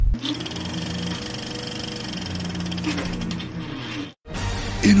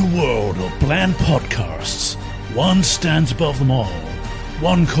In a world of bland podcasts, one stands above them all.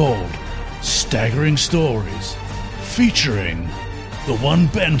 One called Staggering Stories, featuring the one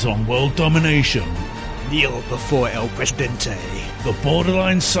bent on world domination, Kneel before El Presidente. the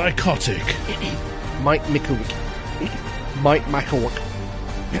borderline psychotic, Mike Mickelwick.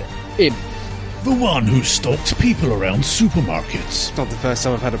 Him. the one who stalks people around supermarkets, It's not the first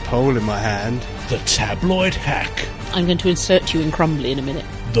time I've had a pole in my hand. the tabloid hack, I'm going to insert you in Crumbly in a minute.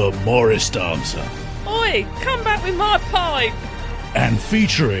 the Morris dancer, Oi, come back with my pipe! and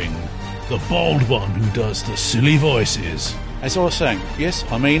featuring the bald one who does the silly voices. As I was saying, yes,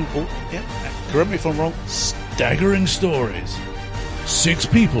 I mean, correct me if I'm wrong. Staggering Stories. 6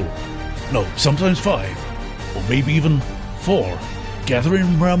 people, no, sometimes 5, or maybe even 4,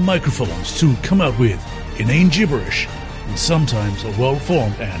 gathering around microphones to come out with inane gibberish, and sometimes a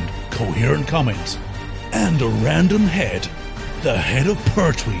well-formed and coherent comment. And a random head, the head of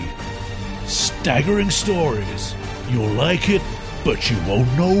Pertwee. Staggering Stories. You'll like it, but you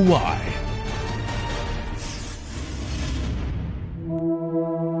won't know why.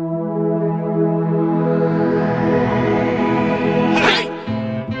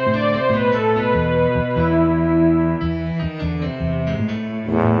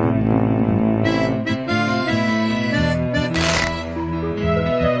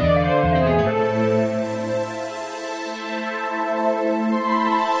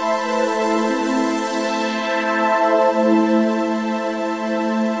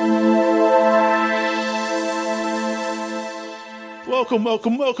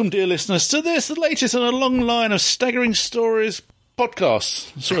 Welcome, dear listeners, to this, the latest in a long line of Staggering Stories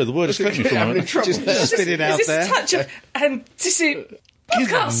podcasts. Sorry, the word escaped me for a moment. Just spit it out Is there. this a touch of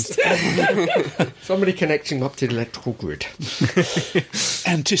podcast? Somebody connecting up to the electrical grid.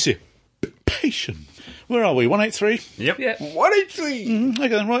 Anticipation. Where are we? 183? Yep. Yeah. 183! Okay,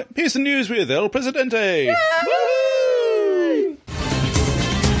 then, right. Here's the news with El Presidente. Woo!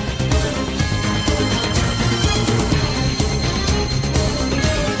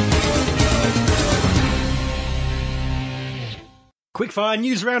 Quickfire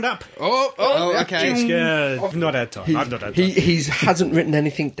news roundup. Oh, okay. I've not had time. I've not had time. He hasn't written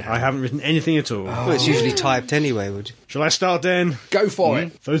anything down. I haven't written anything at all. Well, it's usually typed anyway, would you? Shall I start then? Go for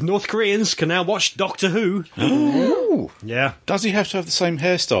it. Those North Koreans can now watch Doctor Who. Ooh. Yeah, Does he have to have the same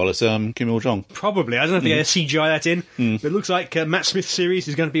hairstyle as Kim Il-jong? probably. I don't know if they're going to CGI that in. But it looks like Matt Smith's series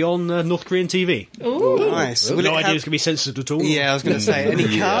is going to be on North Korean TV. Nice. Will No it idea have- it's going to be censored at all. Yeah, I was going to say,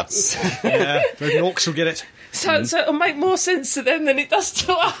 any cuts? Yeah, those Norks will get it. So it'll make more sense to them than it does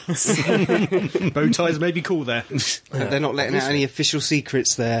to us. Bow ties may be cool there. They're not letting out any official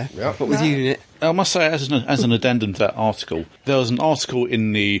secrets there. Yeah. But with Unit. I must say, as an addendum to that article, there was an article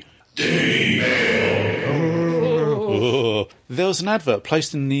in the there was an advert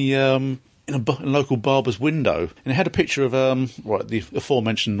placed in the in a local barber's window, and it had a picture of the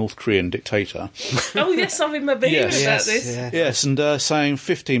aforementioned North Korean dictator. Oh yes, I remember hearing about this. Yeah. Yes, and saying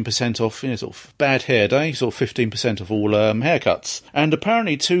 15% off, sort of bad hair day, sort of 15% of all haircuts. And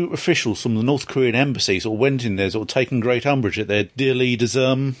apparently 2 officials from the North Korean embassy sort of went in there, sort of taking great umbrage at their dear leader's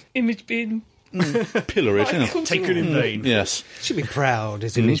Image being pillarage. You know. Taken in vain. Yes, Should be proud,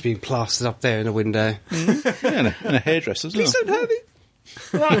 his image being plastered up there in the window. yeah, and a hairdresser. Please don't hurt me.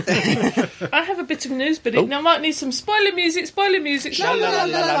 Right. I have a bit of news, but I might need some spoiler music. La, la, la,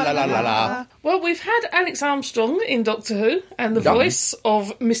 la, la, la, la. Well, we've had Alex Armstrong in Doctor Who and the voice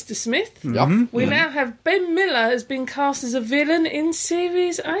of Mr. Smith. We now have Ben Miller has been cast as a villain in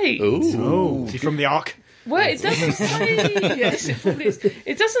Series 8. Oh, is he from the Ark? Well, it doesn't say. Yes, it probably is.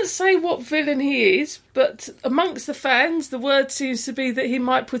 It doesn't say what villain he is, but amongst the fans, the word seems to be that he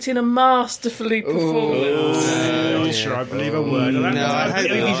might put in a masterfully performance. Not sure I believe a word of that. No, I hope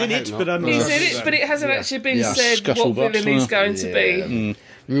he's not, in I it, hope but I'm He's not. in it, but it hasn't actually been said what Scuttlebutt, villain he's going to be.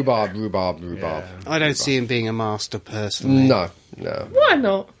 Rhubarb. I don't see him being a master, personally. No. Why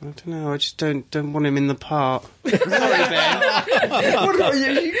not? I don't know, I just don't want him in the part. What about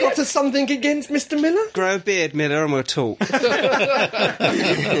you? You got something against Mr. Miller? Grow a beard, Miller, and we'll talk.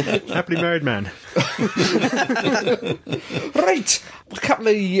 Happily married man. Right. A couple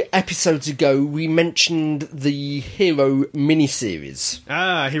of episodes ago, we mentioned the Hero miniseries.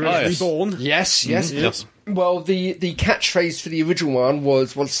 Heroes Reborn. Yes. yes. Well, the catchphrase for the original one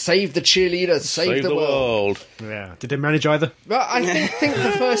was, well, save the cheerleader, save the world. Yeah. Did they manage either? Well, I think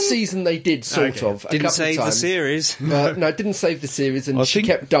the first season they did, sort of. Didn't save the series. No, it didn't save the series, and she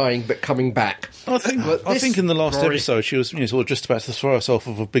kept dying but coming back. I think in the last episode she was sort of just about to throw herself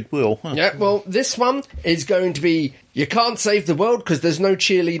off a big wheel. Huh. Yeah, well, this one is going to be, you can't save the world because there's no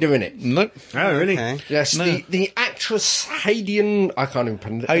cheerleader in it. Nope. Oh, really? Okay. Yes, No. the actress actress Hayden... I can't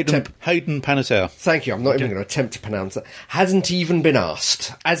even Hayden Panettiere. Thank you. I'm not even going to attempt to pronounce it. Hasn't even been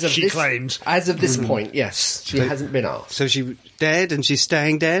asked. She claims. As of this point, yes. She hasn't been asked. So she dead and she's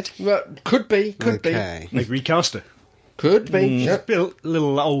staying dead? Well, could be. Okay. They recast her. Could be. She's a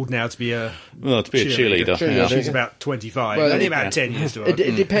little old now to be a cheerleader. Yeah. She's about 25. Well, only about 10 years to her.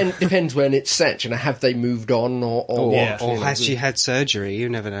 It depends when it's set. Have they moved on or what? Or has she had surgery? You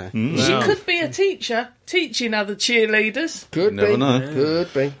never know. She could be a teacher, teaching other cheerleaders. Could Never be. know.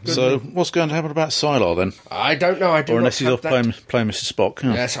 Could be. So, what's going to happen about Sylar then? I don't know. I do Or not unless he's have off that. playing Mr. Spock.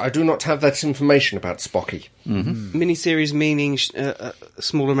 Yeah. Yes, I do not have that information about Spocky. Miniseries meaning a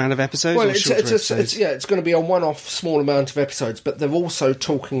small amount of episodes Well, or shorter episodes? it's going to be a one-off small amount of episodes, but they're also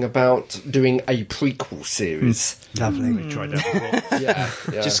talking about doing a prequel series. Lovely. We tried that before. Yeah,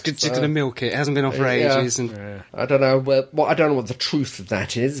 Just going to milk it. It hasn't been off for ages. And I don't know. I don't know what the truth of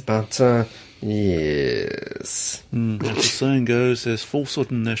that is, but yes. As the saying goes, there's falsehood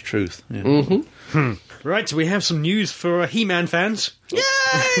and there's truth. Yeah. Mm-hmm. Right, so we have some news for He-Man fans.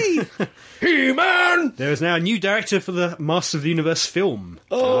 Yay! He-Man! There is now a new director for the Master of the Universe film.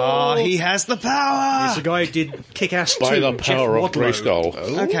 Oh, he has the power! It's the guy who did Kick-Ass 2. By the Jeff power of Wadlow. Grayskull.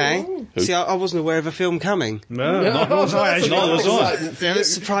 Okay. See, I wasn't aware of a film coming. No, not was I, actually. Not was I. Yeah, that's a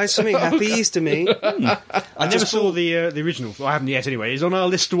surprise for me. Happy Easter, me. I never saw the original. Well, I haven't yet anyway. It's on our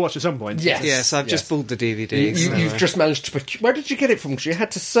list to watch at some point. Yes. Yes, I've just bought the DVD. You've just managed to... Where did you get it from? Because you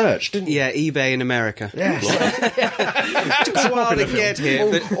had to search, didn't you? Yeah, eBay in America. Yes. It took a while to get here,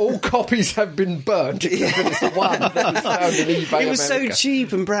 but all copies have been burnt except for this one that was found in eBay it was America. so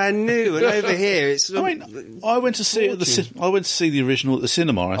cheap and brand new, and over here it's... I went to see it I went to see the original at the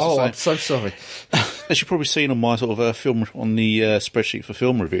cinema. I have to Oh, say. I'm so sorry. As you've probably seen on my sort of film on the spreadsheet for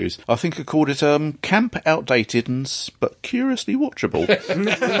film reviews, I think I called it camp, outdated, but curiously watchable.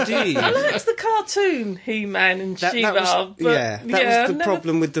 Indeed. I liked the cartoon He-Man and She-Ra. That was the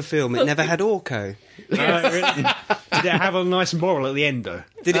problem with the film. It never had Orko. Really? Did it have a nice moral at the end, though?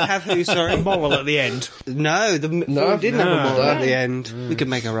 Did it have who, sorry? A moral at the end. No, the film didn't have a moral at the end. We could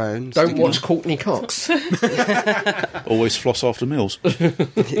make our own. Don't watch Courtney Cox. Always floss after meals.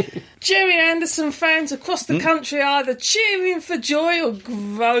 Jerry Anderson fans across the country are either cheering for joy or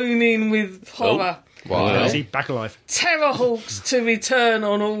groaning with horror. Wow. Is he back alive? Terrorhawks to return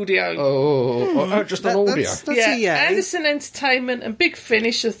on audio. Just on audio. That's a yay. Anderson Entertainment and Big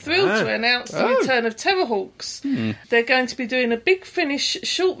Finish are thrilled to announce the return of Terrorhawks. They're going to be doing a Big Finish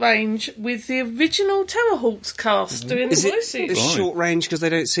short range with the original Terrorhawks cast doing the Is it voices. short range because they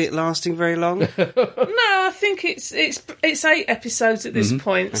don't see it lasting very long? No, I think it's 8 episodes at this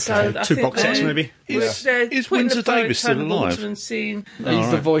point. So I 2 think box sets, they're- maybe? they're Is putting Windsor the phone Davis in still the water alive? and seeing. He's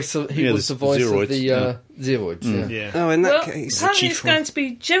the voice of. He Yeah, was the the voice of Zeroids, the yeah. Zeroids. Yeah. Yeah. Oh, in that Well, case... apparently it's going to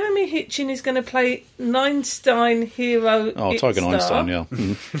be Jeremy Hitchin is going to play Einstein hero. Oh, Tiger Einstein, yeah.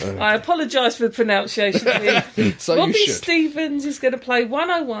 I apologise for the pronunciation here. So Robbie you should. Stevens is going to play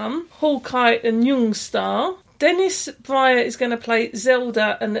 101, Hawkeye and Youngstar. Dennis Breyer is going to play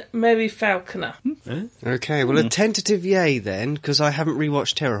Zelda and Mary Falconer. Okay, well, a tentative yay then, because I haven't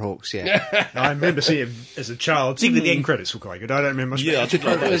rewatched Terrorhawks yet. I remember seeing it as a child. Particularly the end credits were quite good. I don't remember much. Yeah, I did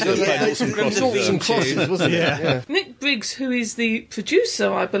like that. Noughts and crosses, wasn't it? Yeah. Nick Briggs, who is the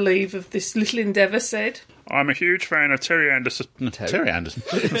producer, I believe, of this little endeavour, said... I'm a huge fan of Terry Anderson. Terry Anderson.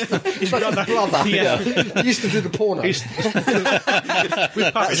 His brother. Yeah. He used to do the porno. That's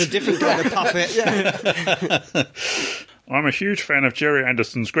a different kind of puppet. I'm a huge fan of Jerry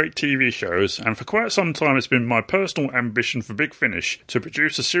Anderson's great TV shows, and for quite some time it's been my personal ambition for Big Finish to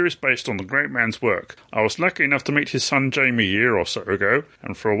produce a series based on the great man's work. I was lucky enough to meet his son Jamie a year or so ago,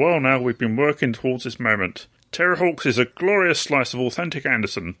 and for a while now we've been working towards this moment. Terrorhawks is a glorious slice of authentic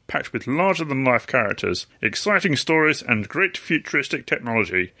Anderson, packed with larger-than-life characters, exciting stories, and great futuristic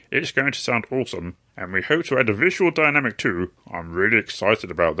technology. It's going to sound awesome, and we hope to add a visual dynamic too. I'm really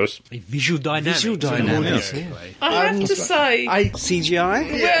excited about this. A visual dynamic. Visual dynamics, I have to say...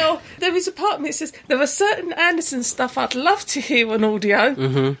 CGI? Well, there is a part of me that says there are certain Anderson stuff I'd love to hear on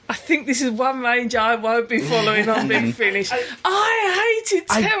audio. I think this is one range I won't be following on Big Finish. I hated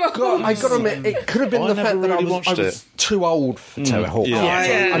Terrorhawks. I got to admit, it could have been I the never fact that I really was watched it. too old for Terrorhawks.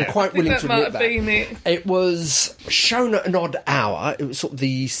 Yeah. I'm quite willing to that might admit have been it. It was shown at an odd hour. It was sort of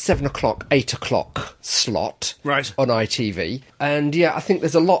the 7 o'clock, 8 o'clock slot Right. on ITV. And yeah, I think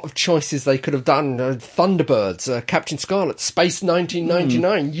there's a lot of choices they could have done. Thunderbirds, Captain Scarlet, Space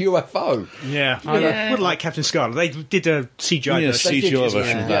 1999, UFO. Yeah, I would like Captain Scarlet. They did a CGI Yeah, version. CGI did,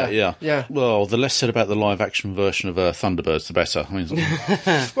 version of that, yeah. Well, the less said about the live-action version of Thunderbirds, the better. I mean,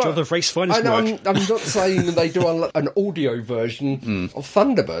 Jonathan Frakes' finest I'm work. not saying that they do an audio version of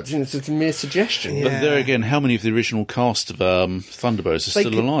Thunderbirds. You know, it's a mere suggestion. but there again, how many of the original cast of Thunderbirds are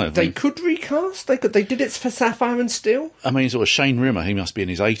still alive? They could recast. They did it for Sapphire and Steel. I mean, sort of Shane Rimmer, he must be in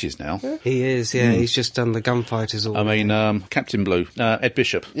his 80s now. He is, yeah. He's just done the Gunfighters all. I mean, Captain Blue, Ed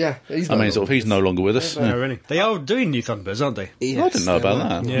Bishop. Yeah, he's He's no longer with us. Oh, really? They are doing new Thunderbirds, aren't they? Yes, I didn't know they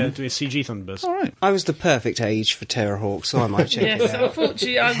about were. that. Yeah, doing CG Thunderbirds. All right. I was the perfect age for Terrorhawk, so I might check it Yes, out.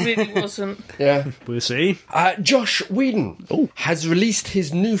 unfortunately, I really wasn't. Yeah. We'll see. Josh Whedon has released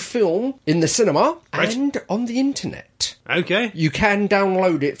his new film in the cinema Right. and on the internet. Okay. You can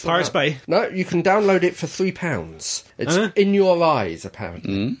download it for Pirates Bay? No, you can download it for £3. It's In Your Eyes,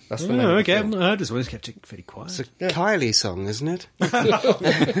 apparently. That's the name. Oh, of the okay. I've film. not heard this one. It's kept it fairly quiet. It's a Kylie song, isn't it?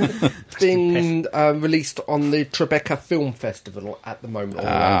 It's being released on the Tribeca Film Festival at the moment, or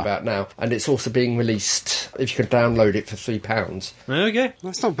around about now, and it's also being released if you can download it for £3. Okay.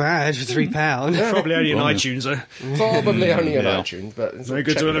 That's not bad for £3. Probably only in iTunes, though. Probably only on iTunes, but it's Very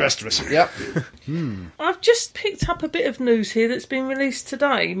good to check the it rest out. of us. Yep. I've just picked up a bit of news here that's been released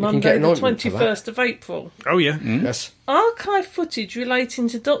today, get Monday an the ointment for that. 21st of April. Oh, yeah. Yes. Archive footage relating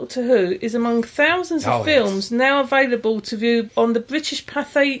to Doctor Who is among thousands of films now available to view on the British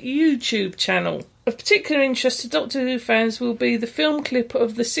Pathé YouTube channel. Of particular interest to Doctor Who fans will be the film clip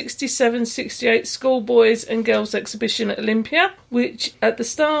of the 67-68 Schoolboys and Girls exhibition at Olympia, which at the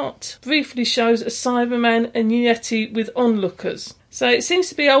start briefly shows a Cyberman and Yeti with onlookers. So it seems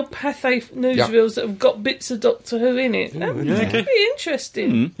to be old Pathé newsreels that have got bits of Doctor Who in it. That would be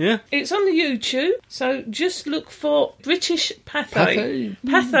interesting. Yeah. It's on the YouTube, so just look for British Pathé.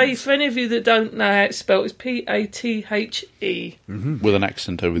 Pathé, for any of you that don't know how it's spelled, is P-A-T-H-E. With an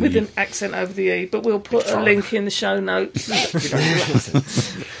accent over the With an accent over the E, but we'll put a link in the show notes.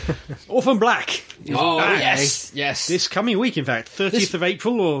 Orphan Black. Oh, yes. This coming week, in fact. 30th of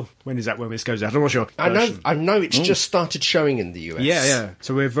April, or when is that when this goes out? I'm not sure. I know it's just started showing in the US. Yeah.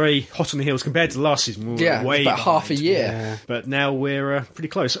 So we're very hot on the heels compared to last season. We were way about behind. half a year. But now we're pretty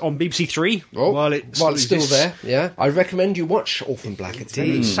close. On BBC Three, while it's still exists. there, yeah. I recommend you watch Orphan Black. It's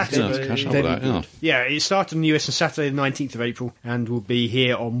very Saturday. catch up with that, yeah. Yeah, it started in the US on Saturday the 19th of April and will be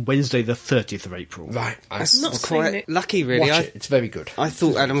here on Wednesday the 30th of April. Right. Not seen Quite it. lucky, really. Watch it. It's very good. I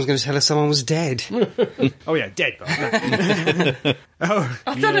thought Adam was going to tell us someone was dead. Oh yeah, dead. But no.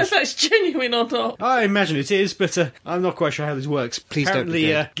 I don't know if that's genuine or not. I imagine it is, but I'm not quite sure how this works. Please don't Apparently, be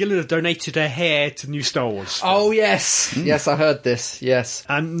dead. Gillen have donated her hair to new Star Wars. Oh, yes. Yes, I heard this. Yes.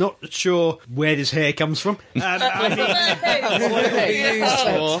 I'm not sure where this hair comes from. I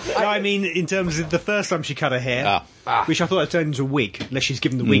mean, in terms of the first time she cut her hair, which I thought had turned into a wig, unless she's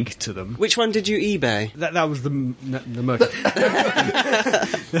given the wig to them. Which one did you eBay? That was the murder.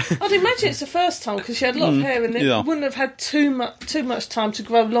 I'd imagine it's the first time because she had a lot of hair and it wouldn't have had too much time to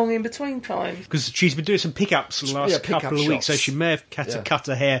grow long in between times. Because she's been doing some pickups the last pickup couple of weeks, so shots. she may have had to cut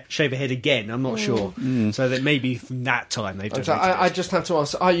her hair, shave her head again. I'm not sure. So that maybe from that time they've done So I just have to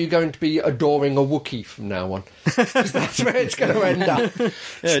ask, are you going to be adoring a Wookiee from now on? 'Cause that's where it's going to end up.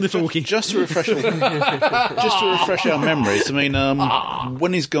 Just to refresh our memories, I mean,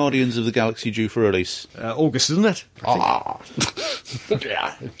 when is Guardians of the Galaxy due for release? August, isn't it?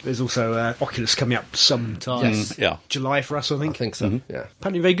 There's also Oculus coming up sometime. Yes. Yeah. July for us, I I think. think so, yeah.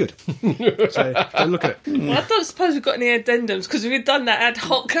 Apparently very good. So go look at it. Well, I don't suppose we've got any addendums because we've done that ad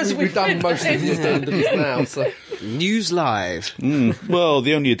hoc as We've done most of the addendums now, so... News Live. Well,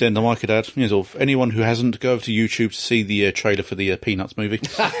 the only addendum I could add is of anyone who hasn't, go over to YouTube to see the trailer for the Peanuts movie.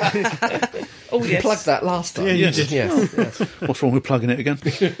 Oh, yes. Plugged that last time. Yeah, you did. Yes. What's wrong with plugging it again?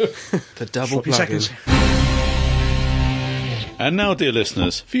 The double Few plug-in. seconds. And now, dear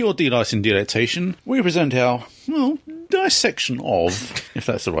listeners, for your delight and delectation, we present our, dissection of, if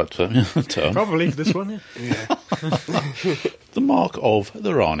that's the right term, Probably for this one, yeah. the Mark of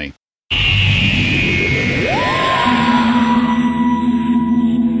the Rani.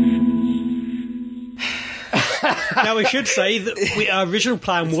 Now, we should say that our original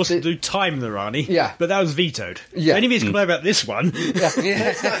plan was to do Time the Rani, but that was vetoed. Yeah. Any of you can complain about this one.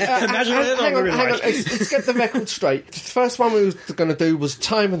 Imagine what Hang on, like. let's get the record straight. The first one we were going to do was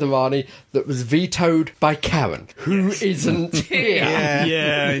Time of the Rani that was vetoed by Karen, who isn't here.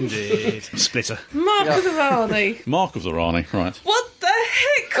 Yeah, indeed. Splitter. Mark of the Rani. Mark of the Rani, right. What the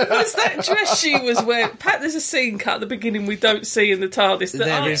heck was that dress she was wearing? Pat, there's a scene cut at the beginning we don't see in the TARDIS that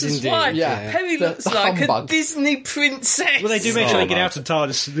There is answers indeed, why yeah. Perry looks the like humbug. a Disney princess. Well, they do mention they get out of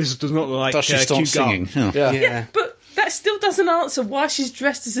TARDIS. This does not look like Does she Kew start singing? Garden. Yeah. Yeah. But that still doesn't answer why she's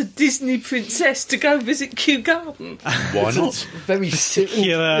dressed as a Disney princess to go visit Kew Garden. Why not? Very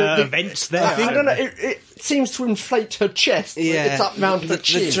Particular events there. I don't know. It seems to inflate her chest. Yeah. It's up round the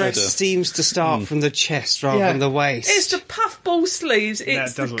chin. The dress seems to start from the chest rather than the waist. It's the puffball sleeves,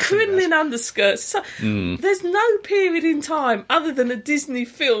 it's the does look crinoline underskirts. So, there's no period in time other than a Disney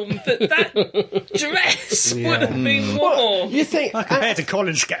film that dress would have been worn. You think? Compared to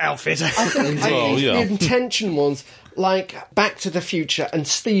Colin's outfit. I think the intention was like Back to the Future and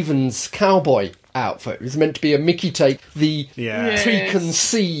Steven's cowboy outfit. It was meant to be a Mickey take, the Yeah.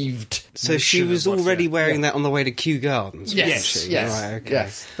 preconceived. So she was already wearing that on the way to Kew Gardens. Yes, wasn't she? yes, Right, okay.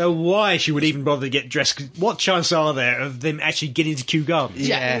 yes. So why she would even bother to get dressed? 'Cause what chance are there of them actually getting to Kew Gardens?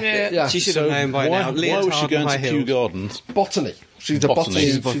 Yeah. She should So have known by why, now. why was Leotard she going and to high Kew heels. Gardens? Botany. She's a Botany.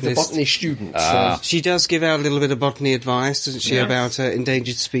 She's a Botanist. botany student. So. She does give out a little bit of botany advice, doesn't she, about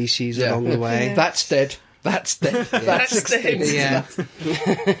endangered species along the way. That's dead. That's dead. That's extinct. Yeah.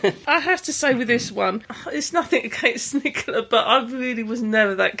 I have to say with this one, it's nothing against Nicola, but I really was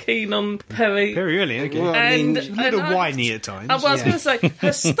never that keen on Perry. Very early, okay. Well, I mean, And- a little and I- whiny at times. I was going to say,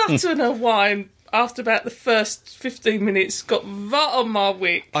 her stutter and her whine after about the first 15 minutes got right on my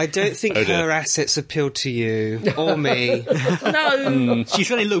wick. I don't think Oh, dear. her assets appeal to you or me. No. She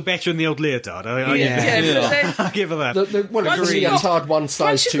certainly looked better in the old leotard. Yeah. But then I'll give her that. Well, Once it's you a got- leotard one once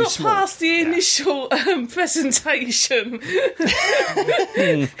size you too got small. past the initial presentation,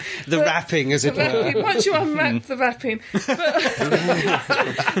 The wrapping, as it were. once you unwrap the wrapping.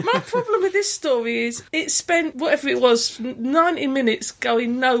 But my problem with this story is it spent whatever it was 90 minutes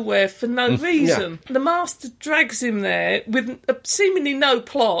going nowhere for no reason. The Master drags him there with seemingly no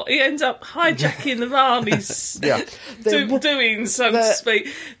plot. He ends up hijacking the Rani's doing, so to speak.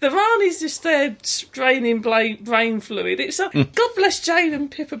 The Rani's just there draining brain fluid. It's like, God bless Jane and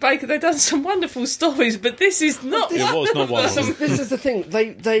Pippa Baker. They've done some wonderful stories, but this is not It was not one of them. This is the thing.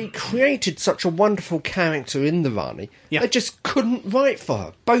 They created such a wonderful character in the Rani. Yeah. They just couldn't write for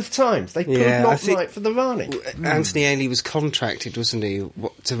her both times. They could Yeah, I not think- write for the Rani. Anthony Ainley was contracted, wasn't he,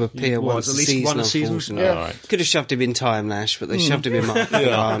 to appear once at a least season, one a season. unfortunately. Yeah. Right. Could have shoved him in Time Lash, but they shoved him in Mark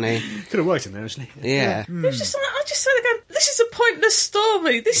Barney. Could have worked in there, actually. Yeah. It was just like, I just said again, this is a pointless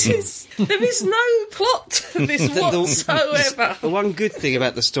story. There is no plot to this whatsoever. The one good thing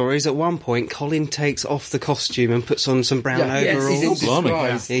about the story is at one point Colin takes off the costume and puts on some brown Yes, he's in overalls. Blimey.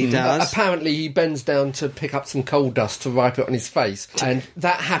 disguise. He does. Apparently, he bends down to pick up some coal dust to wipe it on his face, and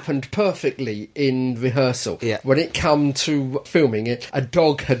that happened perfectly in rehearsal. Yeah. When it come to filming it, a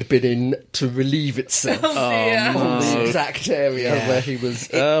dog had been in to relieve itself Oh, dear. on the exact area Yeah. where he was.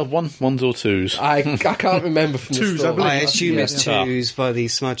 Ones or twos? I can't remember from the Twos, story. I believe. I assume Yeah. it's twos by the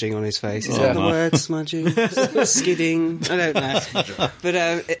smudging on his face. Is Oh, that the no. word, smudging? Skidding? I don't know. But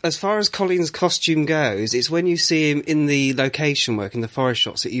as far as Colin's costume goes, it's when you see him in the location work, in the forest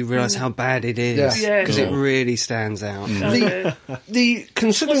shots, that you realise how bad it is. Yeah. Because it really stands out. The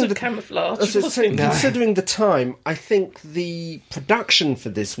considering Wasn't the camouflage. As I was was saying, it? considering the time, I think the production for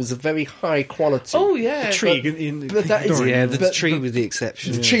this was a very high quality. Oh, yeah. Tree in but that is- Yeah, the But- tree but- with the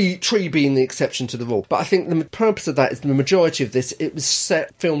exception. Tree being the exception to the rule. But I think the purpose of that is the majority of this, it was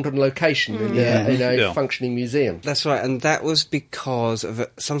filmed on location in a Yeah. functioning museum. That's right, and that was because of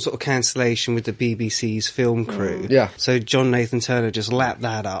some sort of cancellation with the BBC's film crew. Yeah. So John Nathan Turner just lapped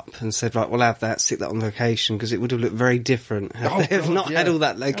that up and said, right, we'll have that, stick that on location, because it would have looked very different had they have God, not had all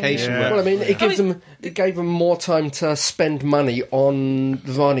that location work. Well, I mean, it gave them more time to spend money on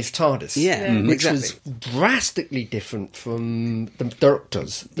the Rani's TARDIS. Yeah, which exactly. was drastically different from the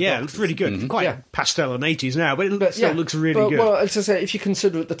Doctor's. Yeah, it looks really good. Quite Yeah. pastel and 80s now, but it still looks really but, good. Well, as I say, if you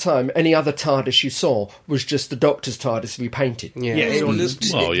consider at the time, any other TARDIS you saw was just the Doctor's TARDIS repainted. Yeah, Yeah, it it's all looked,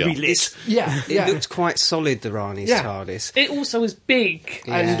 well, yeah. relit. Yeah, it looked quite solid, the Rani's Yeah. TARDIS. It also was big.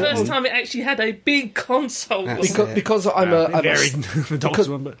 And, the first time it actually had a big console. That's wasn't it. Because I'm a varied the Doctor's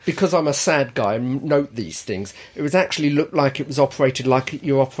one, but because I'm a sad guy and note these things. It was actually looked like it was operated like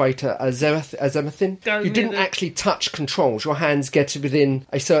you operate a Zenithine. Go You didn't near the- actually touch controls. Your hands get within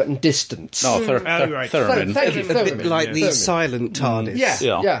a certain distance. Oh, right. Theremin. Thank you, A bit Theremin. like like the silent TARDIS.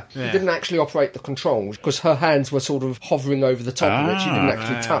 Yeah. She didn't actually operate the controls because her hands were sort of hovering over the top of it. She didn't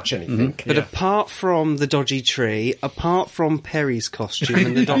actually touch anything. But apart from the dodgy tree, apart from Perry's costume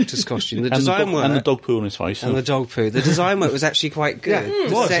and the Doctor's costume, the design work... And the dog poo on his face. And the dog poo. The design work was actually quite good.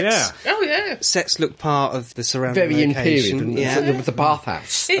 It was, Oh, yeah. Sets looked part of the surrounding Very in location. period, with the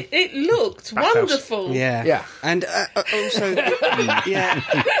bathhouse. It looked wonderful. Yeah. And also,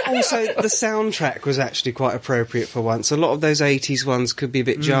 also the soundtrack was actually quite appropriate for once. A lot of those 80s ones could be a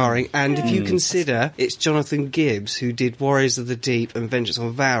bit jarring. And if you consider it's Jonathan Gibbs who did Warriors of the Deep and Vengeance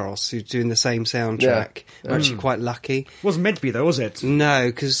on Varos who's doing the same soundtrack. We're actually quite lucky. Wasn't meant to be though, was it? No,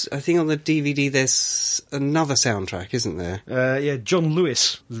 because I think on the DVD there's another soundtrack, isn't there? John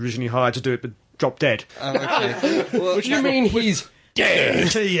Lewis was originally hired to do it, but dropped dead. Oh, okay. Well, What do you mean he's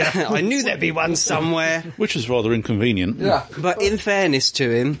dead? I knew there'd be one somewhere. Which was rather inconvenient. Yeah. But in fairness to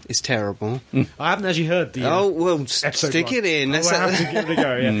him, it's terrible. I haven't actually heard the. Stick it in. We'll have to give it a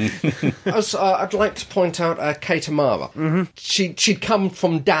go. Yeah. I'd like to point out Kate Amara. She'd come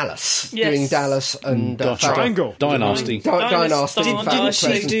from Dallas, doing Dallas and Triangle. Dynasty. Dynasty. Didn't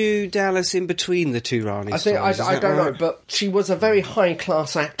she do Dallas in between the two Rani I think I don't know, but she was a very high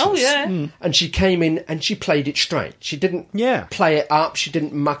class actress. Oh, yeah. And she came in and she played it straight. She didn't play it up. She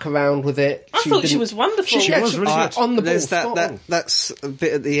didn't muck around with it. I thought she was wonderful. She was really good. On the ball. There's that's a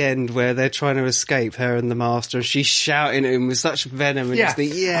bit at the end where they're trying to escape, her and the Master, and she's shouting at him with such venom, and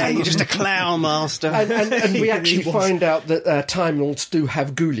you're just a clown, Master. And we actually find out that Time Lords do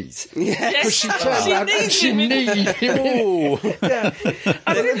have ghoulies. Yes, She turns out and she needs him.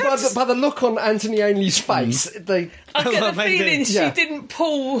 By the look on Anthony Ainley's face, I get the feeling she didn't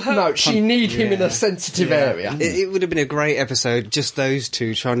pull her... No, she need him in a sensitive area. It would have been a great episode, just those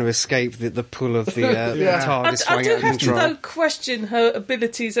two trying to escape the pull of the TARDIS I flying do out of have to control. though question her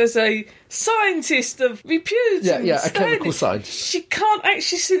abilities as a scientist of repute. A chemical scientist. She can't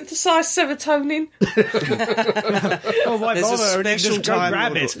actually synthesise serotonin. Why There's a bother? special Just go time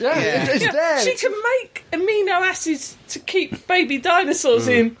grab model. it. It's there. She can make amino acids to keep baby dinosaurs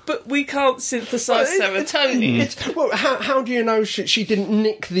in, but we can't synthesise serotonin. How do you know she didn't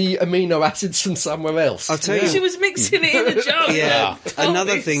nick the amino acids from somewhere else? I'll tell you. She was mixing it in a jar. Yeah.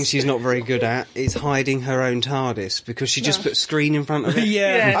 Another thing she's not very good at is hiding her own TARDIS, because she just put a screen in front of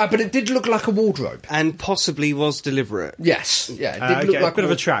it. But it did look like a wardrobe. And possibly was deliberate. Yes, it did look like a bit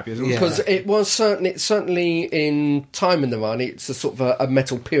of a trap. Because it was certainly in Time in the Run, it's a sort of a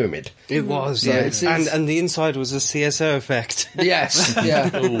metal pyramid. It was, So and the inside was a CSO effect. Yes, yeah.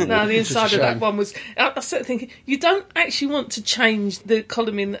 No, the inside of that one was... I started thinking, you don't actually want to change the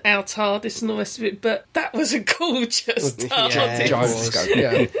column in our TARDIS and all the rest of it, but that was a gorgeous TARDIS.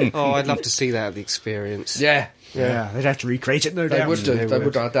 Gyroscope, Oh, I'd love to see that, the experience. Yeah. They'd have to recreate it, no doubt. They would do. They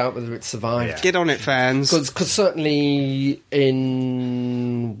would. I doubt whether it survived. Get on it, fans. Because certainly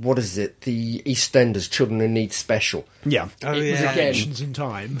in, what is it, the EastEnders, Children in Need Special. Yeah. Oh, It was yeah. again, Actions in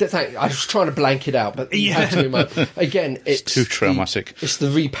time. I was trying to blank it out, but you had to. Again, it's too traumatic. It's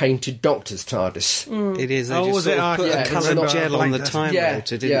the repainted Doctor's TARDIS. It is. They Oh, just was sort it? of put Yeah, a it was coloured not gel on the blanked. time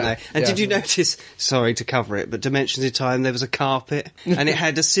rotor, didn't they? And did you notice, sorry to cover it, but Dimensions in Time, there was a carpet, and it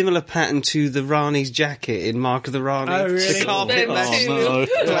had a similar pattern to the Rani's jacket in Mark of the Rani. Oh, really? The carpet Them matched.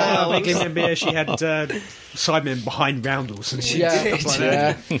 two. I think remember she had Sidemen behind roundels and shit.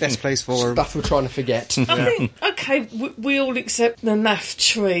 Best place for him. Stuff we're trying to forget. I think, okay, we all accept the naff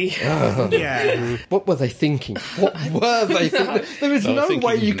tree. Yeah. What were they thinking? What were they thinking? There is no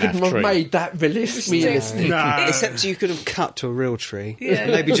way you could have made that realistic. No. Except you could have cut to a real tree. Yeah.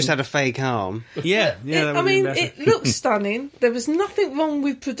 Maybe just had a fake arm. Yeah. That I would mean, be better. it looks stunning. There was nothing wrong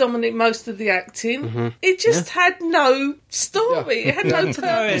with predominantly most of the acting. It just had no story. It had no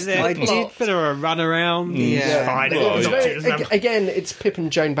purpose. I to the did plot. bit of a run around. Yeah. Fine. It's very- again, it's Pip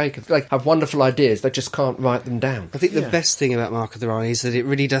and Jane Baker. They have wonderful ideas. They just can't write them down. I think the best thing about Mark of the Rani is that it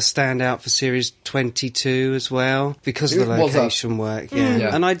really does stand out for series 22 as well, because of the It was location work. Yeah.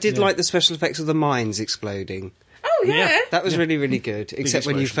 Yeah. And I did like the special effects of the mines exploding. Oh, yeah. That was really, really good, except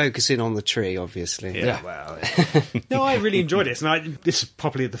when you explosion. focus in on the tree, obviously. Well, no, I really enjoyed it. And this is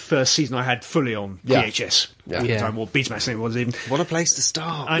probably the first season I had fully on VHS. Yeah. Or Betamax, it was even. What a place to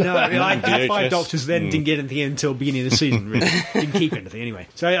start. I know. I had 5 VHS. Doctors, then didn't get anything until beginning of the season. Really. Didn't keep anything anyway.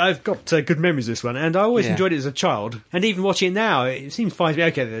 So I've got good memories of this one, and I always enjoyed it as a child. And even watching it now, it seems fine to me.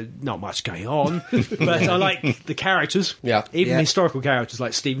 Okay, there's not much going on, but I like the characters. Yeah. Even the historical characters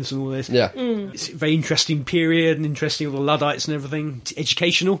like Stevenson and all this. Yeah. It's a very interesting period and interesting, all the Luddites and everything. It's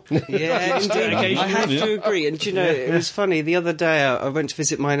educational. Yeah, indeed. I have to agree. And, you know, it was funny. The other day I went to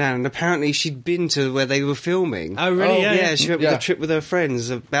visit my nan, and apparently she'd been to where they were filming. Oh, really? Yeah, she went with a trip with her friends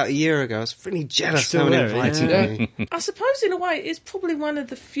about a year ago. I was really jealous no one invited me. I suppose, in a way, it's probably one of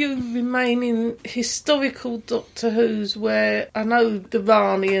the few remaining historical Doctor Who's where I know the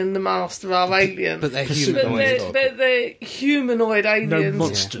Rani and the Master are alien. But they're humanoid. But they're humanoid aliens. No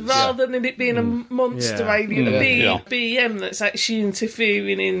monsters. Rather than it being a monster alien, a BM that's actually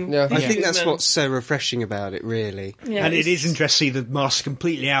interfering in... I think that's what's so refreshing about it, really. Yeah, and it is interesting to see the Master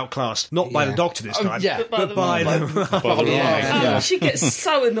completely outclassed, not by the Doctor this time, but by the She gets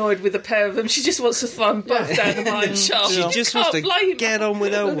so annoyed with the pair of them. She just wants to throw them both down the mine shaft. She just wants to get on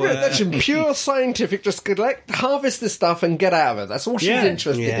with her work. That's pure scientific. Just harvest this stuff and get out of it. That's all she's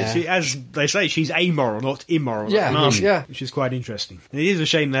interested in. She, as they say, she's amoral, not immoral. Which is quite interesting. It is a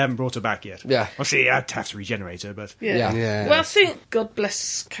shame they haven't brought her back yet. Yeah. Obviously, I'd have to regenerate her, but... Well, I think, God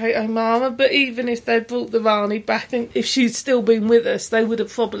bless Kate O'Mara, but even if they brought the Rani back, I think if she'd still been with us, they would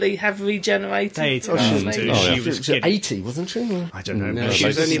have probably regenerated. She was 80, wasn't she? I don't know. No, she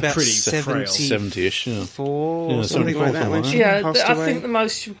was only about 70-ish, or something like that when she passed I away. think the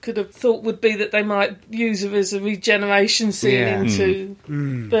most you could have thought would be that they might use her as a regeneration scene into...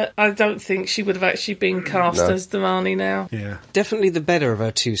 But I don't think she would have actually been cast as the Rani now. Yeah. Definitely the better of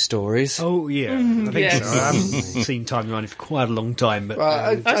her two stories. Oh, yeah. I think so. I haven't seen Time Rani for quite a long time, but...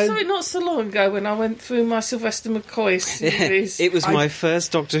 I saw it not so long ago when I went through my Sylvester McCoy series. It was my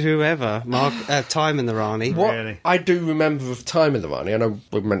first Doctor Who ever, Time in the Rani. What I do remember of Time in the Rani, I know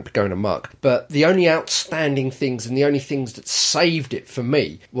we're meant to go in amok, but the only outstanding things and the only things that saved it for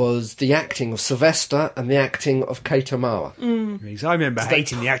me was the acting of Sylvester and the acting of Kate O'Mara. I remember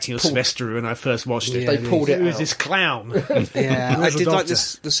hating the acting of Sylvester when I first watched it. They pulled it out. It was this clown. I did like the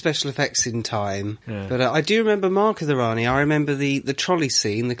special effects in Time, but I do remember Mark of the Rani. I remember the trolley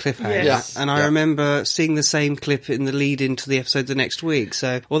scene, the cliffhanger, and I remember seeing the same clip in the lead into the episode the next week.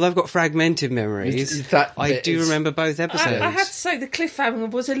 So, although I've got fragmented memories, I do remember both episodes. I have to say the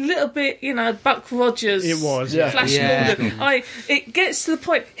cliffhanger was a little bit, Buck Rogers. It was, Flash Gordon. It gets to the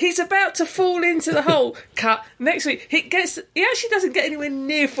point, he's about to fall into the hole. Cut. Next week, he actually doesn't get anywhere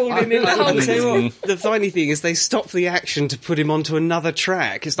near falling in the hole. I'll tell you what, the funny thing is they stop the action to put him onto another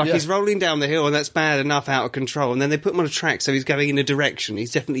track. It's like he's rolling down the hill and that's bad enough out of control, and then they put him on a track so he's going in a direction.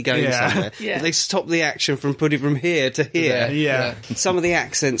 He's definitely going somewhere. But they stop the action from putting from here to here. Some of the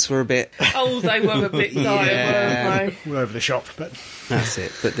accents were a bit... Oh, they were a bit dire, weren't they? All over the shop, but... That's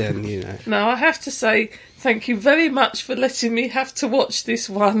it, but then, No, I have to say... Thank you very much for letting me have to watch this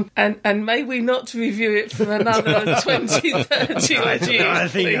one, and may we not review it for another 20, 30 odd years, I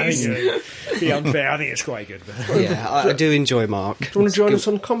think please. Be unfair. I think it's quite good. But... I do enjoy Mark. Do you want to join us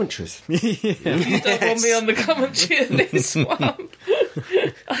on commentaries? You don't want me on the commentary of this one.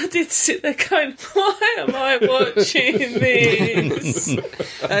 I did sit there going, why am I watching this?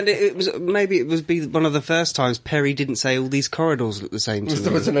 And it was one of the first times Perry didn't say all these corridors look the same to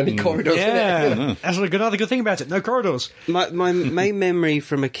There wasn't any corridors. That's another good thing about it. No corridors. My main memory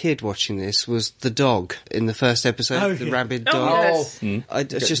from a kid watching this was the dog in the first episode, the rabid dog.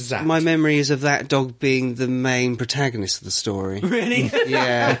 Yes. My memory is of that dog being the main protagonist of the story. Really?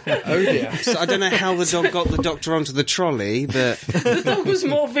 Yeah. Oh dear. So I don't know how the dog got the Doctor onto the trolley, but The dog was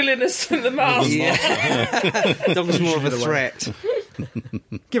more villainous than the Master. the dog was more of a threat.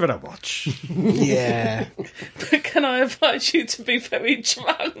 Give it a watch. Yeah. But can I advise you to be very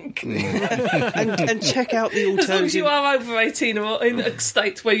drunk? and check out the As long as alternative... you are over 18 or in a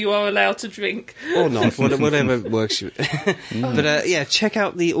state where you are allowed to drink. Or not, whatever works you. But check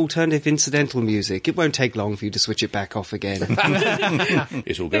out the alternative incidental music. It won't take long for you to switch it back off again.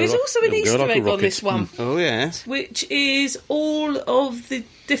 There's also an Easter egg on this one. Oh, yes. Which is all of the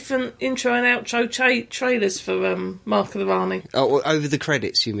different intro and outro trailers for Mark of the Rani. Oh, over the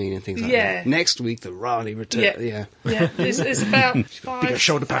credits, you mean, and things like that. Next week, the Rani return. Yeah. There's about 5... Bigger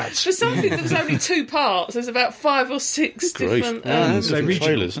shoulder pads. For something that was only 2 parts, there's about 5 or 6 different...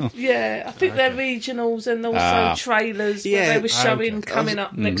 trailers. Yeah, I think they're regionals and also trailers where they were showing coming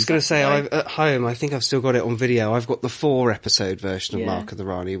up next. I was going to say, at home, I think I've still got it on video. I've got the 4-episode version of Mark of the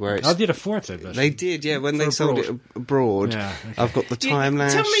Rani, where it's... I did a 4-episode version. They did, when they sold it abroad. Yeah, I've got the time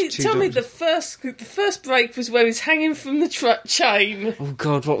lapse. Tell me, the first break was where he's hanging from the chain chain. Oh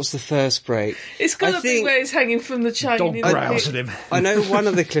God, what was the first break? It's got to be where he's hanging from the chain. Dog growls at him. I know one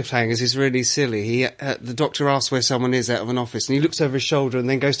of the cliffhangers is really silly. The doctor asks where someone is out of an office, and he looks over his shoulder and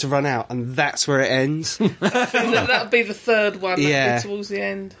then goes to run out, and that's where it ends. That'll be the third one. Yeah. That'll be towards the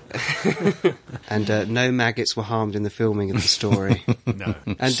end. And no maggots were harmed in the filming of the story. No.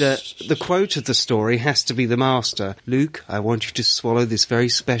 And the quote of the story has to be the master. Luke, I want you to swallow this very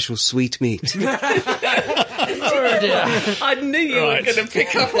special sweet meat. I knew you were going to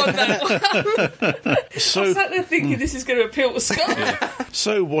pick up on that one. I So, sat there thinking this is going to appeal to Scott.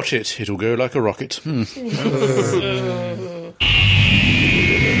 so watch it. It'll go like a rocket.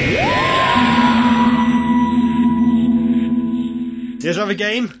 Here's another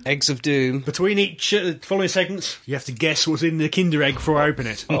game. Eggs of Doom. Between each following segments, you have to guess what's in the Kinder Egg before I open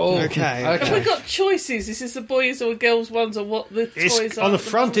it. Oh, Okay. Have we got choices? Is this the boys or girls ones or what the toys are? On the at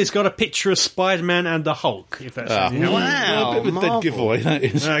front, moment? it's got a picture of Spider-Man and the Hulk, if that's anything. Wow. A bit of a dead Marvel. giveaway, that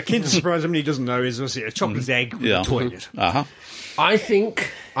is. Kinder Surprise, somebody doesn't know, is obviously a chocolate egg with Yeah. a toy in it. Uh-huh. I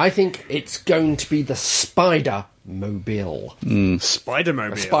think it's going to be the Spider-Mobile.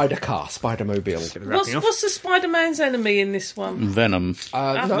 Spider-Mobile. Spider-Mobile. What's the Spider-Man's enemy in this one? Venom.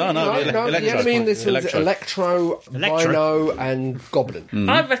 No, Electro. the enemy in this was Electro. Electro, Rhino, and Goblin.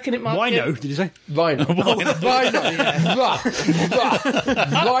 I reckon it might Wino, be... did you say? Rhino. Rhino.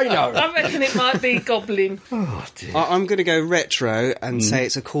 Rhino. I reckon it might be Goblin. I'm going to go retro and say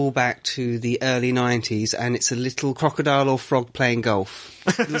it's a callback to the early 90s, and it's a little crocodile or frog playing golf.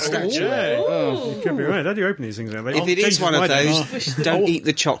 The statue. You could be right. How do you open these things? If it is one of those, don't eat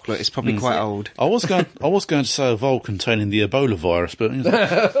the chocolate. It's probably quite old. I was going to say a vole containing the Ebola virus, but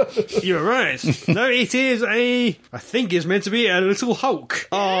You're right. No, it is I think it's meant to be a little Hulk.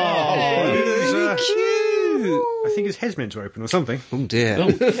 Oh, cute. I think his head's meant to open or something. Oh dear.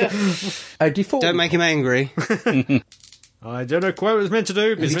 A default. Don't make him angry. I don't know quite what it's meant to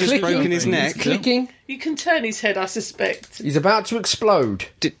do. But Has he it's just meant to broken be his something. neck? Clicking. You can turn his head, I suspect. He's about to explode.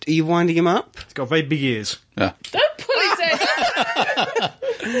 Are you winding him up? It's got very big ears. yeah. Don't pull his head up.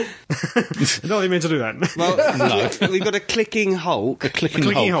 Not really meant to do that. Well, we've got a clicking Hulk. Clicking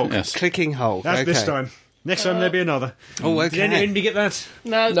Clicking Hulk. Hulk. Yes. Clicking Hulk. That's okay. this time. Next time there'll be another. Oh, Did okay. anybody get that?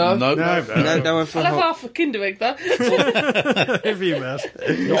 No. No. No. No one for I'll have Hulk. half a Kinder Egg, though. Every mouse.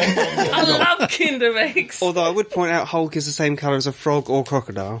 I love Kinder Eggs. Although I would point out Hulk is the same colour as a frog or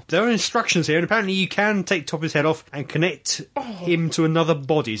crocodile. There are instructions here, and apparently you can take the top of his head off and connect him to another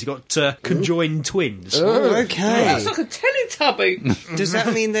body. He's got conjoined twins. Oh, okay. It's like a Teletubby. Does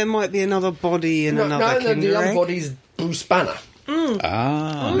that mean there might be another body in another the Kinder other Egg? body's Bruce Banner.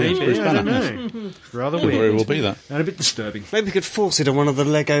 Maybe, Bruce I don't Banner. know. Rather Very weird. well be that. And a bit disturbing. Maybe we could force it on one of the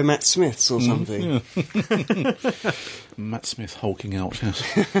Lego Matt Smiths or something. Matt Smith hulking out. Yes.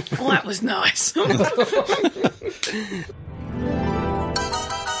 Oh, that was nice.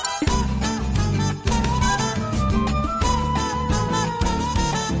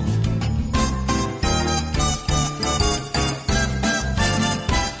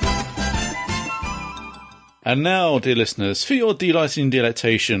 And now, dear listeners, for your delighting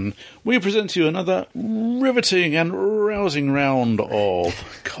delectation, we present to you another riveting and rousing round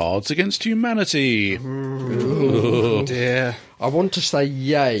of Cards Against Humanity. Oh dear. I want to say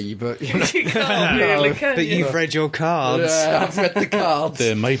yay, but you know, You can't really, can But you? you've read your cards. yeah, I've read the cards.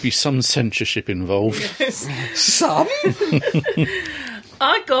 There may be some censorship involved. Some.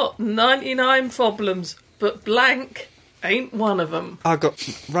 I got 99 problems, but blank ain't one of them. I got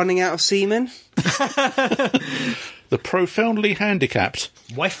running out of semen. The profoundly handicapped.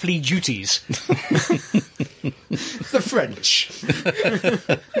 Wifely duties. The French.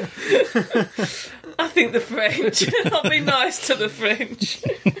 I think the French. I'll be nice to the French.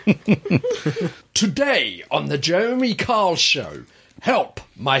 Today on the Jeremy Carl Show, help,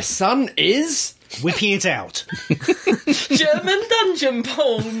 my son is... Whipping it out. German dungeon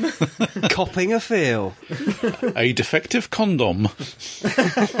porn. Copping a feel. A defective condom.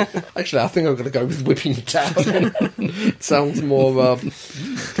 Actually, I think I'm going to go with whipping it out. Sounds more...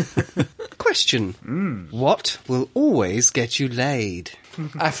 Question. What will always get you laid?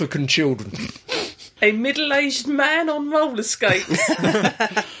 African children. A middle-aged man on roller skates.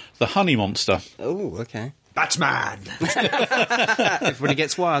 The honey monster. Oh, okay. Batman. Everybody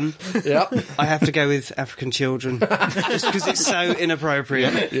gets one. Yep. I have to go with African children. Just because it's so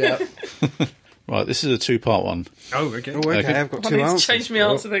inappropriate. Yeah. Right, this is a two-part one. Oh, okay. Oh, okay, Okay. I've got I two need to answers. change my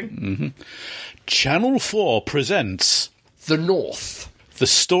answer thing. Channel 4 presents The North. the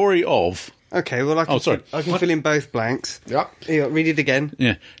story of Okay, well, I can, sorry. I can fill in both blanks. Yeah. Here, read it again.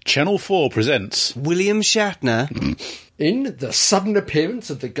 Yeah. Channel 4 presents... William Shatner. In the sudden appearance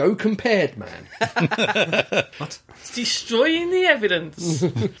of the Go Compared Man. Destroying the evidence.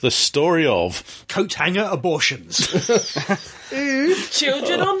 The story of... Coat hanger abortions.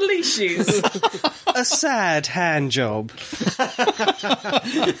 Children on leashes. A sad hand job.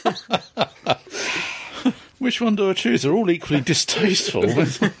 Which one do I choose? They're all equally distasteful.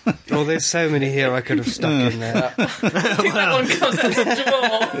 Well, there's so many here I could have stuck in there. I think that one comes as a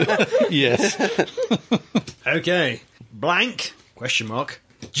draw. Yes. Okay. Blank? Question mark.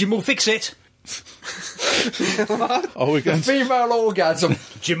 Jim will fix it. Are we going to... Female orgasm.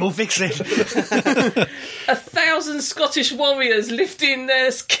 Jim will fix it. 1,000 Scottish warriors lifting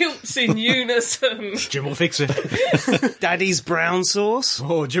their kilts in unison. Jim will fix it. Daddy's brown sauce.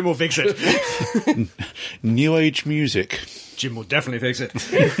 Oh, Jim will fix it. New Age music. Jim will definitely fix it.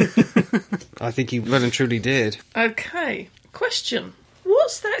 I think he well and truly did. Okay. Question.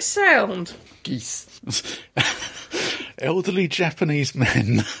 What's that sound? Geese. Elderly Japanese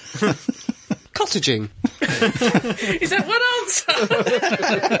men. Cottaging. Is that one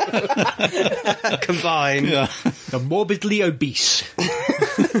answer? Combined. Yeah. The morbidly obese.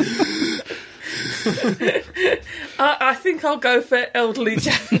 I think I'll go for elderly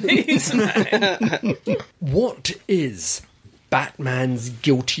Japanese man. What is Batman's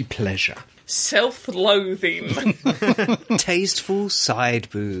guilty pleasure? Self-loathing. Tasteful side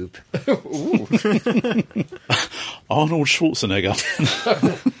boob. Arnold Schwarzenegger.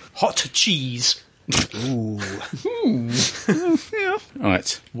 Hot cheese. Ooh.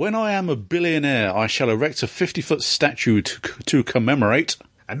 Right. When I am a billionaire, I shall erect a 50-foot statue to commemorate...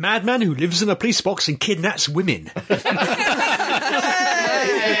 A madman who lives in a police box and kidnaps women. I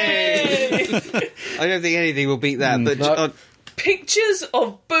don't think anything will beat that, but... No. Pictures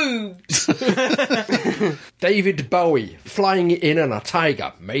of boobs. David Bowie flying in on a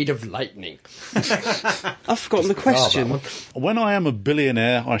tiger made of lightning. I've forgotten the question. When I am a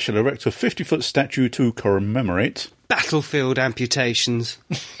billionaire, I shall erect a 50-foot statue to commemorate... Battlefield amputations.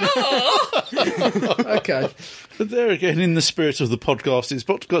 Okay. But there again, in the spirit of the podcast, it's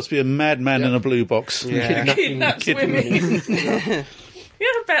got to be a madman in a blue box. Yeah. Kidnaps women. Yeah,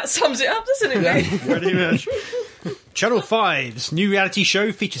 about sums it up, doesn't it, mate? Pretty much. Channel 5's new reality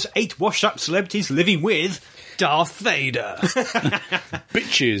show features 8 washed-up celebrities living with Darth Vader.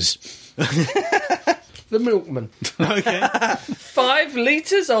 Bitches. The milkman. Okay. 5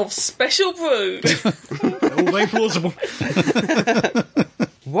 litres of special brew. All very plausible.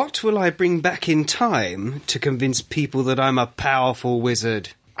 What will I bring back in time to convince people that I'm a powerful wizard?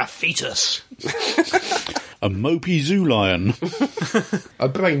 A fetus. A mopey zoo lion. A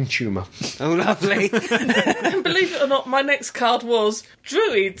brain tumour. Oh, lovely. And believe it or not, my next card was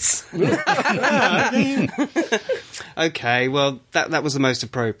druids. Okay, well, that was the most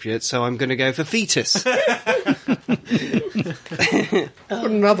appropriate, so I'm going to go for fetus. Got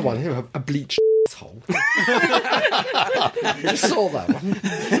another one here, a bleached hole. I saw that one.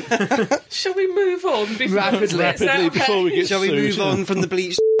 Shall we move on before Rapidly, before we get Shall we sued. move on from the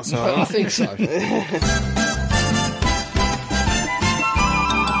bleached I think so.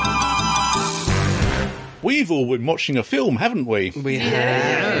 We've all been watching a film, haven't we? We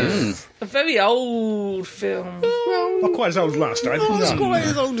have. a very old film. Not quite as old as last time. It's quite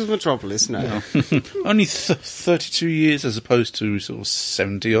as old as Metropolis now. Only 32 years as opposed to sort of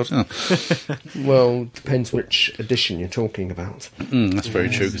 70 odd. Oh. Well, depends which edition you're talking about. That's very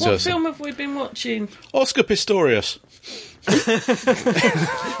true. What film have we been watching? Oscar Pistorius.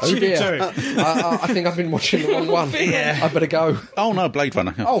 Oh dear. I think I've been watching the wrong one. Yeah. I better go. Oh no, Blade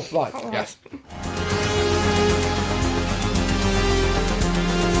Runner. Yeah. Oh, right, yes.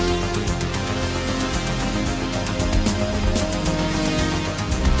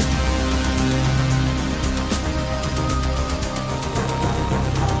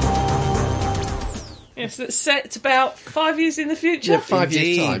 Yes, that's set about 5 years in the future. Yeah, 5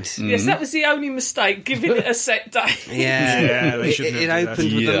 years' Indeed. time. Yes, that was the only mistake, giving it a set date. Yeah, they it, shouldn't it have done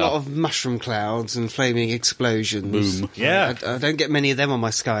opened that. with a Yeah. lot of mushroom clouds and flaming explosions. Boom. Yeah. I don't get many of them on my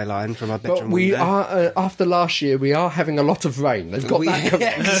skyline from my But bedroom we window. are, after last year, we are having a lot of rain. They've got that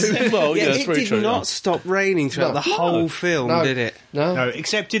correct. Well, yeah, that's it very did true. not stop raining throughout No. the whole film, No. did it? No? No,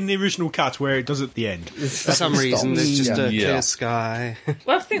 except in the original cut where it does at the end. For some reason, there's just a Yeah. clear sky.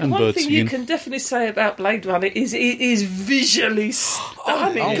 Well, I think And one bird thing you singing. can definitely say about Blade Runner is it is visually stunning.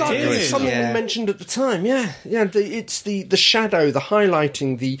 stunning. God, it it's is. something Yeah. we mentioned at the time. Yeah. It's the shadow, the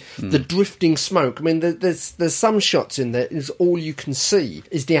highlighting, the drifting smoke. I mean, there's some shots in there. Is all you can see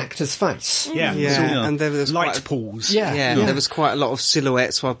is the actor's face. Yeah. Yeah, and there was Light quite pools. yeah, there was quite a lot of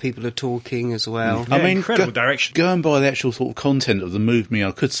silhouettes while people are talking as well. Yeah, incredible direction. Going by the actual sort of content of the movie,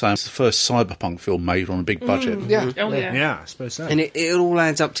 I could say it's the first cyberpunk film made on a big budget. Yeah. Oh, yeah. Yeah, I suppose so. And it all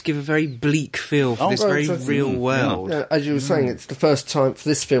adds up to give a very bleak feel for this right, very so- real world. Yeah, as you were saying, it's the first time for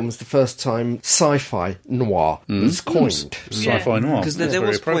this film. Was the first time sci-fi noir was coined. Sci-fi noir. Because That's there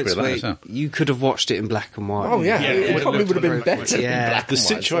very was points appropriate, where that is, you could have watched it in black and white. Oh yeah, Yeah, it probably would have been better. Yeah. in black The and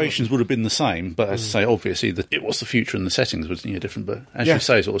white, situations would have been the same, but as I say, obviously, it was the future and the settings was different. But as Yeah. you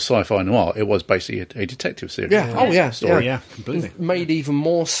say, sort of sci-fi noir, it was basically a detective series. Yeah. Oh yeah. Story. Yeah, completely. Made even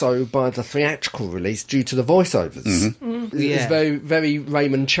more so by the theatrical release due to the voiceovers. It's Yeah. very, very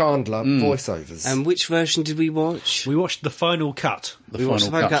Raymond Chandler voiceovers. And which version did we watch? We watched the final cut. We watched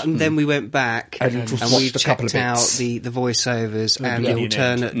the final cut, and then we went back And just we watched a couple checked of out bits. the voiceovers and the beginning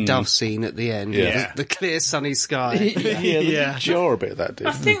and alternate dove scene at the end. Yeah. The clear sunny sky. Yeah. Jar a bit, that did.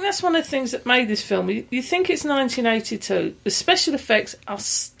 I think that's one of the things that made this film. You think it's 1982. The special effects are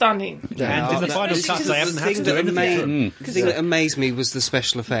stunning. And in the final Especially cut, because they the haven't had to thing do that anything. the thing that amazed me was the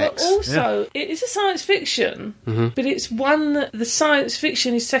special But effects. also, it is a science fiction, but it's one that the science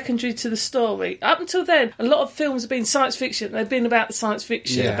fiction is secondary to the story. Up until then, a lot of films have been science fiction. They've been about the science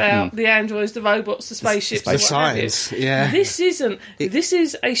fiction, Yeah. about the androids, the robots, the spaceships, the and what have you. science, yeah. This isn't. This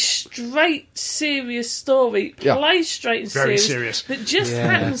is a straight, serious story, Yeah. played straight and Very serious, serious. that just Yeah.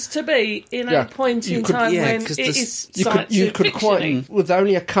 happens to be in Yeah. a point You in could- time yeah, when 'cause it this- is you science could fiction. quite, with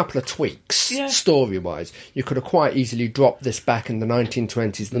only a couple of tweaks, Yeah. story-wise, you could have quite easily dropped this back in the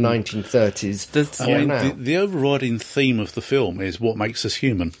 1920s, the 1930s, I or mean, now. the overriding theme of the film is what makes us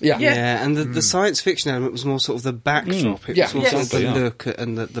human. Yeah. Yeah, and the science fiction element was more sort of the backdrop. It Yeah. was more sort of the Yes. look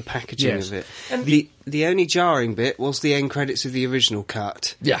and the packaging Yes. of it. And The only jarring bit was the end credits of the original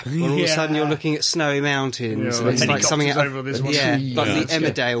cut. Yeah. Where all of a Yeah. sudden you're looking at snowy mountains, Yeah, and it's like helicopters something out over this one. yeah, Trees. like Yeah. the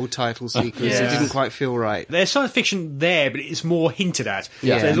Emmerdale title sequence. Yeah. It didn't quite feel right. There's science fiction there, but it's more hinted at.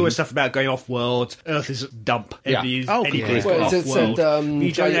 Yeah. So there's always stuff about going off world. Earth is a dump. Yeah. Everything is, Oh, anything good is grief. off Well, it's world. said,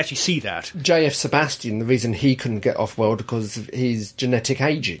 you don't J- actually see that. J.F. Sebastian, the reason he couldn't get off world because of his genetic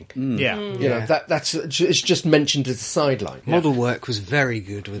aging. Yeah. You know, that's it's just mentioned as a sideline. Model work was very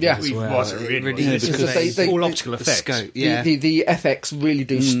good with Yeah. it as It well. was, it really was. Because conveyed they- All optical the effects. scope. Yeah. The FX really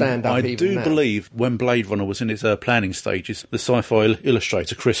do stand up I even do now. believe when Blade Runner was in its planning stages, the sci-fi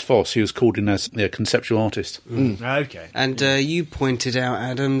illustrator Chris Foss, he was called in as a conceptual artist. Okay. And you pointed out,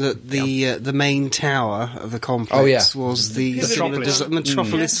 Adam, that the main tower of the complex Oh, yeah. was the similar Metropolis.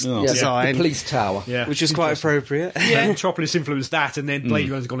 Metropolis Yeah, design, the police tower. Yeah. which was quite appropriate. Yeah. Metropolis influenced that, and then Blade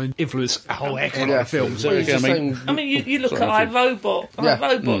Runner's going to influence a whole heck of a lot of films. Well, it's Yeah, the I mean- same- I mean, you look at iRobot. Yeah.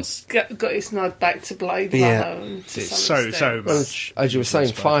 iRobot's got its nod back to Blade Yeah. Runner. and to It's some so extent. much. as you were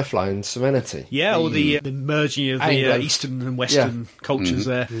saying, Firefly and Serenity. Yeah, or the merging of the Anglo. Eastern and Western cultures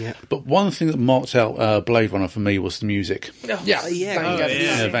there. Yeah. But one thing that marked out Blade Runner for me was the music. Oh, Yeah, Yeah, Vangelis.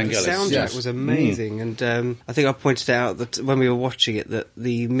 yeah. Vangelis, The soundtrack yes. was amazing, and I think I pointed out that when we were watching it, that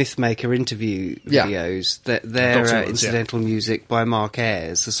the Mythmaker interview Yeah. videos, that their Documents, incidental music by Mark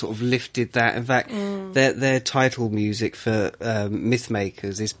Ayres has sort of lifted that. In fact, their title music for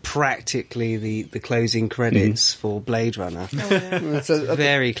Mythmakers is practically the closing credits for Blade Runner. So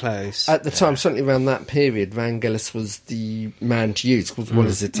Very close. at the time, certainly around that period, Vangelis was the man to use. 'Cause what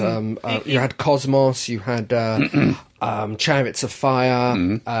is it? You had Cosmos, you had Chariots of Fire,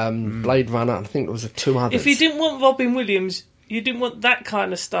 Blade Runner. I think there was two others. If you didn't want Robin Williams, you didn't want that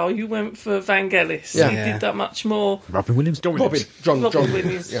kind of style. You went for Vangelis. Yeah. He Yeah. did that much more. Robin Williams, John Williams. John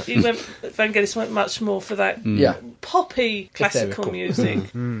Williams. Yeah. Vangelis went much more for that Yeah. poppy classical Etherical. music.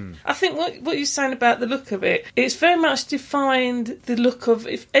 I think what you're saying about the look of it, it's very much defined the look of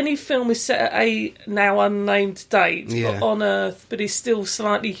if any film is set at a now unnamed date Yeah. on Earth, but is still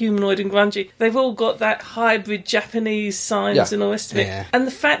slightly humanoid and grungy. They've all got that hybrid Japanese signs Yeah. and all the rest of it. Yeah. And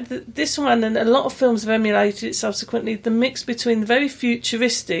the fact that this one and a lot of films have emulated it subsequently, the mix between the very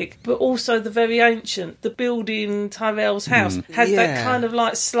futuristic but also the very ancient. The building Tyrell's house had Yeah. that kind of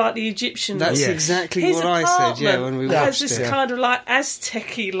like slightly Egyptian That's look. exactly His what I said, yeah, apartment when we has watched this it. kind of like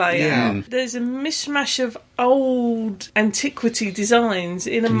Aztec-y layout. Yeah. There's a mishmash of old antiquity designs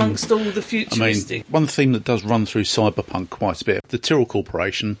in amongst all the futuristic. one theme that does run through cyberpunk quite a bit, the Tyrrell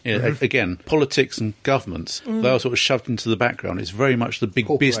Corporation, again, politics and governments, they are sort of shoved into the background. It's very much the big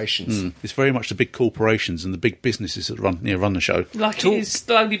corporations. It's very much the big corporations and the big businesses that run the show. Like it is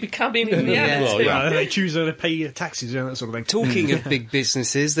slowly becoming in reality. Well, they choose to pay taxes and that sort of thing. Talking of big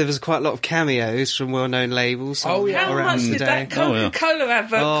businesses, there was quite a lot of cameos from well-known labels. How around much did today. that Coca-Cola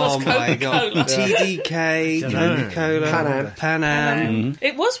advert cost my Coca-Cola? God. TDK, Coca-Cola, Pan Am.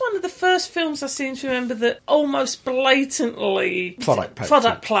 It was one of the first films I seem to remember that almost blatantly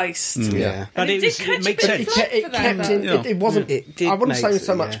Product placed. Yeah. And it makes sense. It wasn't. It did I wouldn't say make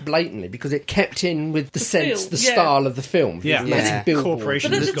so it, much blatantly because it kept in with the sense, feel, the style of the film. Yeah. Massive billboard.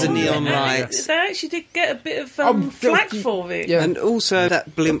 Corporation. But at the The time, neon lights. they actually did get a bit of flack for it. Yeah. And also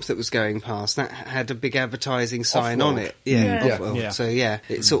that blimp that was going past, that had a big advertising sign on it. So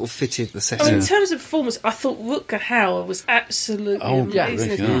it sort of fitted the I setting. mean, in terms of performance, I thought Rutger Hauer was absolutely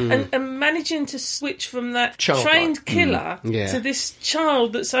amazing. And managing to switch from that trained killer to this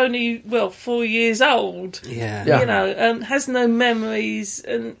child that's only, 4 years old, has no memories,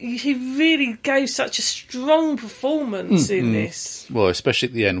 and he really gave such a strong performance in this. Well, especially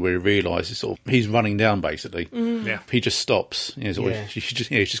at the end where he realises he's running down basically. Yeah. He just stops. He's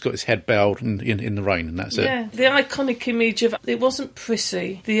just got his head bowed in the rain, and that's it. Yeah, the iconic image of it wasn't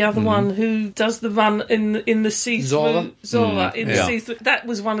Prissy, the other one who does the run in the see-through. Zora in the see-through. That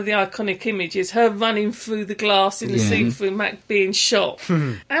was one of the iconic images. Her running through the glass in the see-through Mac being shot.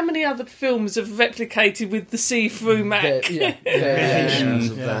 How many other films have replicated with the see-through Mac?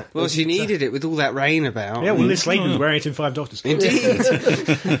 Variations of that. Well, she needed it with all that rain about. Yeah, well, Liz Sladen's wearing it in Five Doctors. Indeed.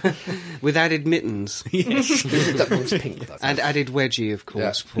 With added mittens. That one's pink though. And added wedgie, of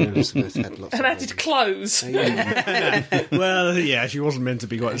course. Poor Elizabeth had lots And of added clothes. Well, yeah, she wasn't meant to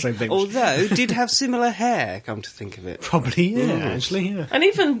be quite the same thing. Although, did have similar hair, come to think of it. Probably, actually, yeah. And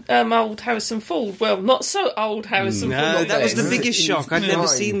even old Harrison Ford, well, not so old Harrison Ford. No, that was the then. biggest shock. I'd never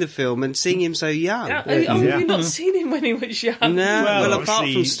seen the film, and seeing him so young. You've not seen him when he was young. No, Well, well, apart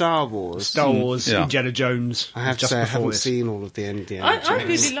obviously, from Star Wars. Star Wars, Indiana Jones. I have to just say, I before haven't this. seen all of the Indiana I Jones.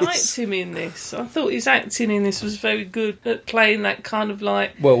 really liked him in this. I thought his acting in this was very good at playing that kind of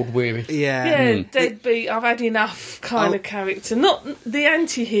like World weary. deadbeat, I've had enough kind of character. Not the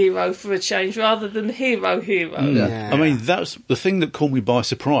anti-hero for a change, rather than the hero. Yeah. I mean, that's the thing that caught me by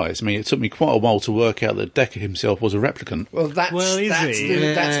surprise. I mean, it took me quite a while to work out that Decker himself was a replicant. Well, that's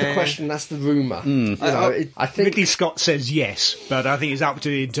the question. That's the rumour. I think Ridley Scott says yes, but I think it's up to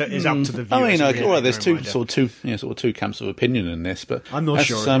the viewers. I mean, to really there's make their two camps of opinion in this, but I'm not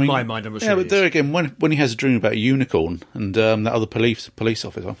sure. In my mind, I'm not sure. Yeah, it but there is. again, when he has a dream about a unicorn and that other police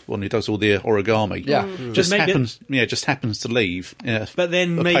officer, when he does all the origami, just happens to leave. Yeah, But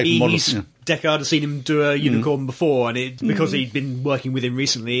then a maybe paper model, Deckard had seen him do a unicorn before, and because he'd been working with him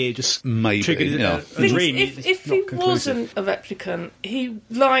recently, it just triggered a dream. If he wasn't a replicant, he,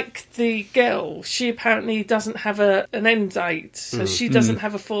 like the girl, she apparently doesn't have an end date, so she doesn't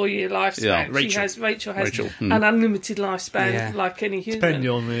have a 4-year lifespan. Yeah, Rachel has an unlimited lifespan, like any human. Depending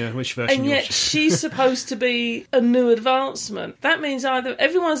on which version And you're yet she's supposed to be a new advancement. That means either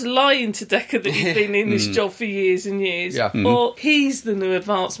everyone's lying to Deckard that he's been in this job for years and years, or he's the new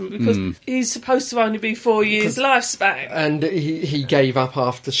advancement because he's supposed to only be 4 years lifespan. And he gave up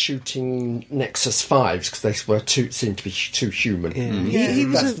after shooting Nexus 5s because they seemed to be too human.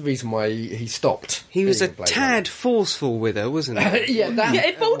 That's the reason why he stopped. He was a tad forceful with her, wasn't he?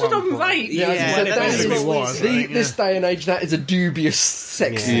 It bordered on rape. This day and age, that is a dubious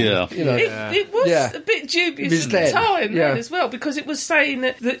sex. It was a bit dubious at the time then as well, because it was saying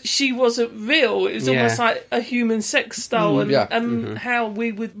that she wasn't real. It was almost like a human sex doll, and how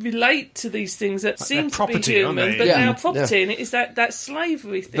we would relate to these things that seem to be human, but now property, and it is that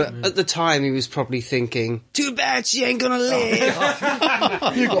slavery thing. But at the time, he was probably thinking, "Too bad she ain't gonna live."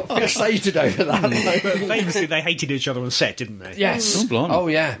 You got fixated over that. Famously, they hated each other on set, didn't they? Yes. Oh, blimey. Oh,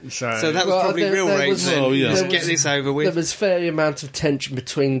 yeah. So that was probably real rape. Let's get this over with. There was a fair amount of tension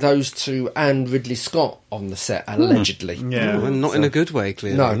between those two and Ridley Scott on the set, allegedly. And not in a good way,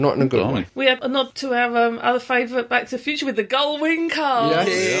 clearly. No, not in a good way. We had a nod to our other favourite Back to the Future with the gull wing cars.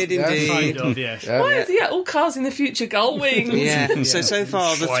 Did indeed. Kind of, yes. Why is all cars in the future gull wings? Yeah. So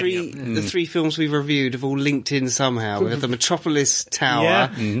far the three films we've reviewed have all linked in somehow. We've had the Metropolis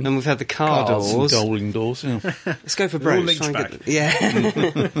Tower, and we've had the car doors. Rolling doors. Yeah. Let's go for They're all Bruce. linked back.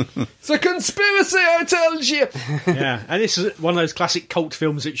 It's a conspiracy, I tell you. Yeah, and this is one of those classic cult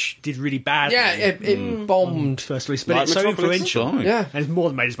films which did really badly. Yeah, it bombed. First release, but Like it's so Metropolis. influential. Right. Yeah. And it's more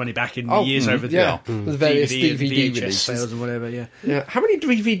than made its money back in the years over With various DVD and VHS releases. sales and whatever. Yeah. Yeah. How many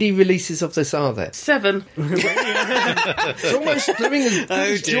DVD releases releases of this are there? 7. It's almost doing as good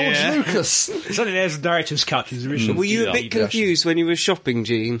as George dear. Lucas. Certainly there's a director's cut. His original. Were you a bit confused when you were shopping,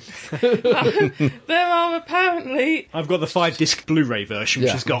 Gene? There are apparently I've got the 5-disc Blu-ray version, which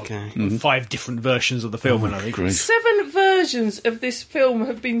Yeah. has got Okay. 5 different versions of the film, and I think. Great. 7 versions of this film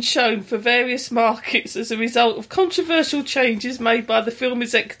have been shown for various markets as a result of controversial changes made by the film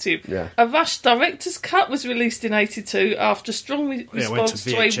executive. Yeah. A rushed director's cut was released in 1982 after strong response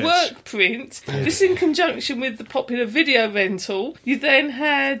to a VHS. work print. This in conjunction with the popular video rental. You then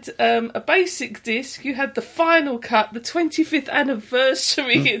had a basic disc, you had the final cut, the 25th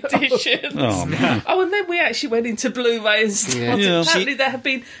anniversary edition. Oh, man. Oh, and then we actually went into Blu-ray and stuff. Yeah. Apparently there have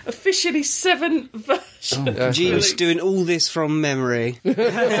been officially 7 versions. Gene's doing all this from memory.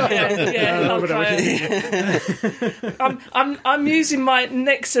 Yeah, okay. I'm using my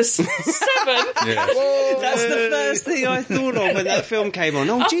Nexus 7. That's the first thing I thought of when that film came on.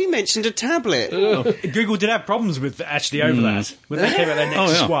 Oh, Gene mentioned a tablet. Google did have problems with actually over that when they came out their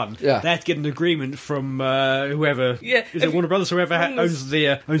Nexus yeah. One. Yeah. They had to get an agreement from whoever. Yeah. Is it Warner Brothers? Whoever owns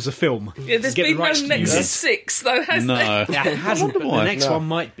the film. Yeah, there's to get been the no rights to use Nexus it. 6, though, has No. there? Yeah, it hasn't, but the why. next one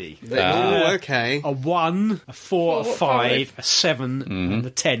might be. Oh, okay. A 1, a 4, a Four, 5, a 7, and a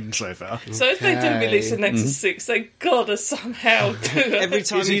 10 so far. So if they do Okay. release a Nexus 6, they gotta somehow do it. Every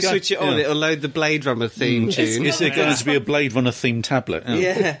time Is you it go- switch it on, yeah. it'll load the Blade Runner theme tune. Is there going to be a Blade Runner themed tablet?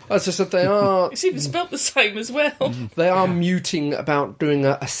 Yeah. As I said, they are It's even spelt the same as well. muting about doing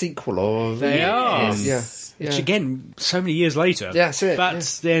a sequel or They are. Yeah. Which again, so many years later. Yeah, that's it, But yeah.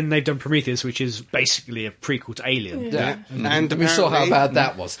 then they've done Prometheus, which is basically a prequel to Alien. Yeah. And We saw how apparently, bad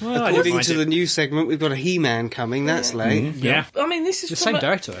that was. Well, I didn't according mind to it. the new segment, we've got a He-Man coming. That's late. Yeah. I mean, this is The from same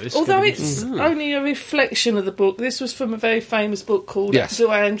director, though. This is Although gonna be- it's only a reflection of the book, this was from a very famous book called Yes.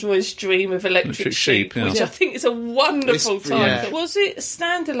 Do Androids Dream of Electric Electric Sheep, Sheep, yeah. which I think is a wonderful It's- title. yeah. Was it a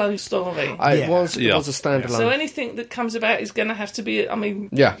standalone story? It was a standalone. So anything that comes about is going to have to be, I mean...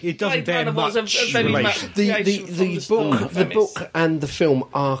 Yeah. It doesn't Blade bear Runner was much a very much relation. creation from The story book premise. and the film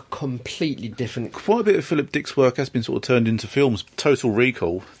are completely different. Quite a bit of Philip Dick's work has been sort of turned into films. Total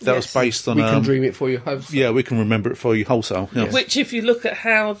Recall, that was based on... We can dream it for you. Yeah, we can remember it for you wholesale. Yeah. Which, if you look at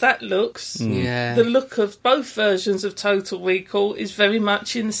how that looks, Yeah. the look of both versions of Total Recall is very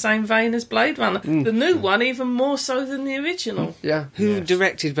much in the same vein as Blade Runner. The new one, even more so than the original. Yeah. Who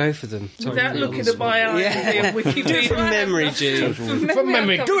directed both of them? Without looking at my IMDb and Wikipedia. Do it from memory, Gene. From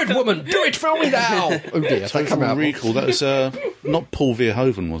memory, do it, woman, do it for me now. Oh dear, they come Total out. Recall, that was not Paul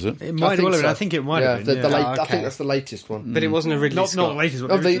Verhoeven, was it? It might think well have been. so. I think it might Yeah, have been. the yeah. late, Oh, I think okay. that's the latest one. But it wasn't a Ridley Not Scott. the latest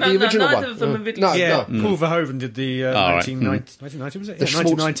one. Oh, the No, original neither one. of them are Ridley No, Scott. Yeah, no. Paul Verhoeven did the right. 1990, was it? The Yeah,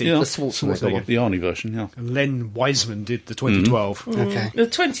 Schwarz- 1990. Yeah. The Schwarzenegger one. The Arnie version, yeah. And Len Wiseman did the 2012. Okay. The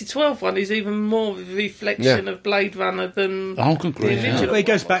 2012 one is even more of a reflection Yeah. of Blade Runner than Oh, good the grief, yeah. original. Well, it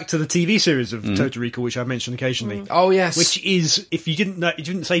goes back to the TV series of Total Recall, which I mentioned occasionally. Oh yes. Which is, if you didn't know, you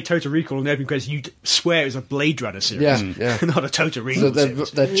didn't say Total Recall in the opening credits, you'd swear it was a Blade Runner series. Yeah, yeah. Not a Total So Recall they're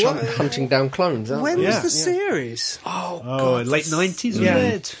series. hunting down clones, aren't When they? was Yeah. the series? Oh, late 90s? Yeah.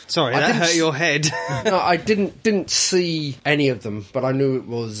 Yeah. Sorry, I that didn't hurt s- your head. No, I didn't see any of them, but I knew it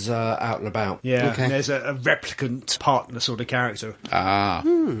was out and about. Yeah, Okay. and there's a replicant partner sort of character. Ah. I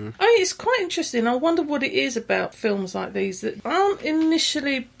mean, it's quite interesting. I wonder what it is about films like these that aren't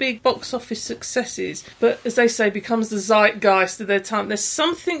initially big box office successes, but as they say, becomes the zeitgeist of their time. There's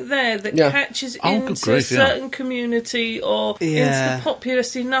something there that Yeah. catches Oh, good into grief, a yeah. certain community or Yeah. into the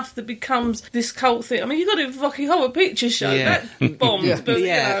populace enough that becomes this cult thing. I mean, you got it with Rocky Horror Picture Show. Yeah. That bombed, but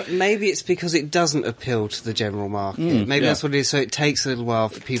Yeah, you know. maybe it's because it doesn't appeal to the general market. Maybe that's what it is. So it takes a little while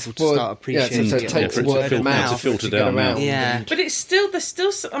for people to start appreciating so it it. takes Yeah, for it to word of filter- mouth to filter to get down, around. Yeah. But it's still,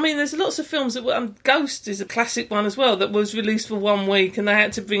 I mean, there's lots of films that were, Ghost is a classic one as well, that was released for 1 week and they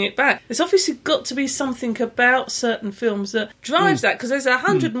had to bring it back. There's obviously got to be something about certain films that drives that, because there's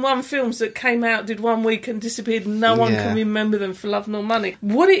 101 films that came out, did 1 week and disappeared and no one Yeah. can remember them for love nor money.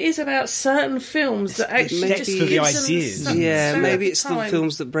 What it is about certain films that actually maybe just it's for the gives them ideas. something Yeah, at maybe it's the time.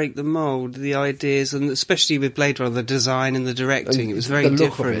 films that break the mould, the ideas, and especially with Blade Runner, the design and the directing. It was very The look of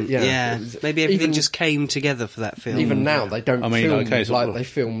different. it, yeah. Maybe everything Even- just came together for that film. Even now, they don't I mean, film okay, so- like they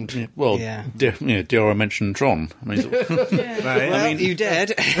filmed. Well, Yeah. Diora mentioned Tron. I mean, sort of- Well, you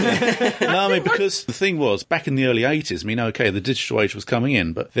dead. no, I mean, because the thing was, back in the early 80s, I mean, okay, the digital age was coming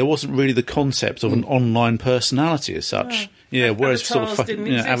in, but there wasn't really the concept of an online personality as such. Yeah, whereas sort Avatars of didn't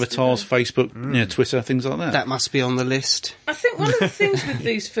exist, avatars, did they? Facebook, Twitter, things like that. That must be on the list. I think one of the things with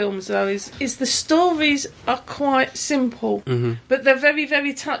these films, though, is the stories are quite simple, but they're very,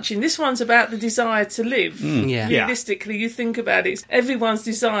 very touching. This one's about the desire to live. Yeah. Yeah. Realistically, you think about it, it's everyone's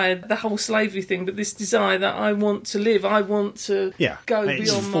desire, the whole slavery thing, but this desire that I want to live, I want to go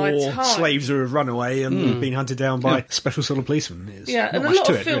It's beyond my four time. slaves who have run away and been hunted down by special sort of policemen. It's Yeah, not and a much lot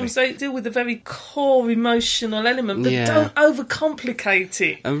to of it, films, really. they deal with a very core emotional element, but Yeah. don't overcomplicate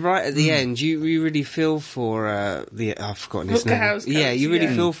it. And right at the end, you really feel for I've forgotten his Rutger name. Hauer's Yeah, you really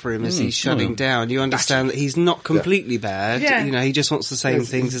character, feel for him as he's shutting down. You understand that he's not completely bad. Yeah. You know, he just wants the same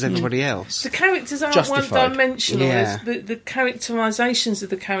things as everybody else. The characters aren't Justified. one-dimensional. Yeah. The characterisations of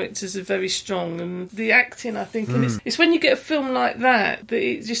the characters are very strong, and the acting, I think, and it's when you get a film like that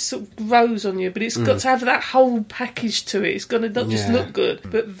it just sort of grows on you. But it's got to have that whole package to it. It's got to not just Yeah. look good,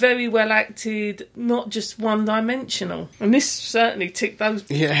 but very well acted, not just one-dimensional. And this certainly ticked those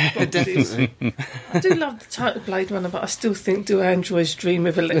Yeah, boxes. definitely. I do love the title Blade Runner, but I still think Do Androids Dream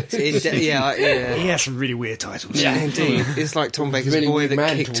of Electric? Yeah. He has some really weird titles. Yeah, indeed. It's like Tom Baker's really boy weird that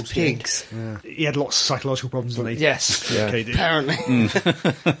man kicked towards the end. pigs. He had lots of psychological problems, didn't he? Yes. Yeah. Okay, dude. Apparently.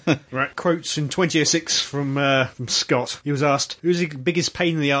 Right, quotes in 2006 from Scott. He was asked, "Who's the biggest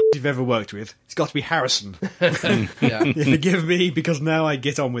pain in the arse you've ever worked with?" It's got to be Harrison. Yeah. You forgive me because now I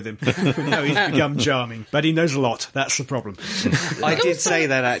get on with him. Now he's become charming, but he knows a lot. That's the problem. I did say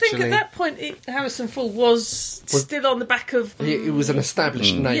that, I think actually. at that point, Harrison Ford was still on the back of... It was an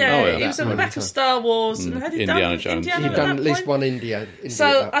established name. Yeah, yeah. he was on the back of Star Wars. And had he Indiana done Jones. Indiana He'd at done that at least point? one India So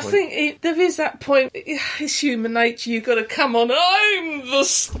at that I point. think there is that point. It's human nature. You've got to come on. I'm the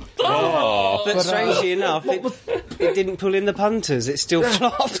star. But strangely enough, it didn't pull in the punters. It still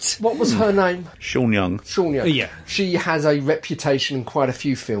flopped. What was her name? Sean Young, Shaun Young. Yeah. She has a reputation in quite a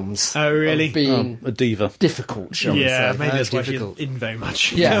few films. Oh, really? Of being a diva. difficult, shall we Yeah, say. maybe that's why she's difficult. in very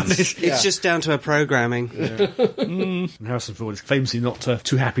much. Yeah. To be honest. Yeah. It's just down to her programming. And Harrison Ford is famously not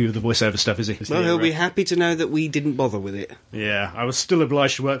too happy with the voiceover stuff, is he? Well, he'll be happy to know that we didn't bother with it. Yeah, I was still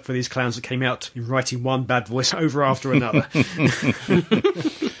obliged to work for these clowns that came out in writing one bad voiceover after another.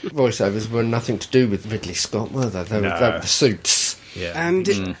 Voiceovers were nothing to do with Ridley Scott, were they? They were the suits. Yeah. And,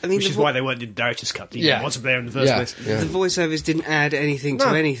 I mean, Which is why they weren't in director's cut. He Yeah. wasn't there in the first place. Yeah. the voiceovers didn't add anything to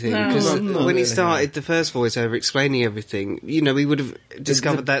anything. No. Because No, when he really, started the first voiceover explaining everything, we would have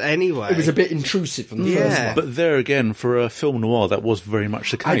discovered that anyway. It was a bit intrusive on the first Yeah. one. But there again, for a film noir, that was very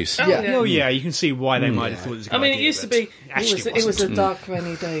much the case. Yeah. Oh, yeah, you can see why they might have thought it was a I good mean, it idea, used to but be. actually It was a dark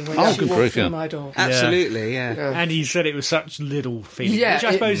rainy day when Oh, she good walked grief, through yeah. my door. Absolutely, yeah. And he said it was such little feeling. Yeah, which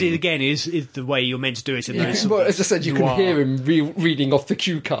I suppose, again, is the way you're meant to do it in those Well, as I said, you can noir. hear him reading off the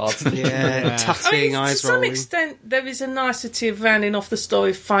cue cards. Yeah, tutting, To eyes some rolling. extent, there is a nicety of rounding off the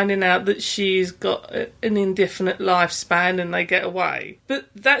story, finding out that she's got an indefinite lifespan and they get away. But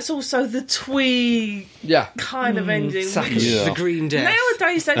that's also the twee Yeah. kind of ending. Exactly. which Yeah. The Green Death.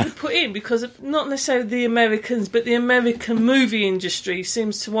 Nowadays they would put in because of not necessarily the Americans, but the American movie industry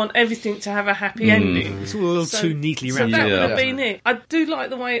seems to want everything to have a happy ending. It's all a little too neatly So rounded. that Yeah. would have been it. I do like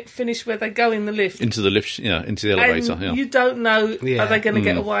the way it finished, where they go in the lift. Into the lift, into the elevator. And Yeah. you don't know, Yeah. are they going to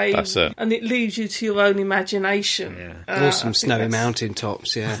get away? that's it. And it leaves you to your own imagination. Yeah. Or some I think snowy that's- mountain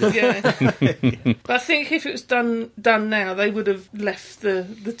tops, yeah. Yeah. But I think if it was done now, they would have left the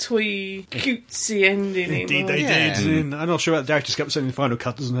twee cutesy ending in. Indeed, they Yeah. did. And I'm not sure about the director's cut, but certainly the final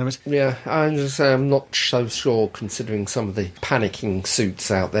cut doesn't have it. Yeah, I'm not so sure considering some of the panicking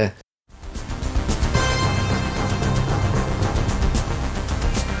suits out there.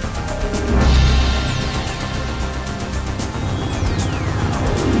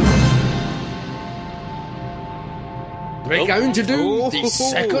 We're going to do the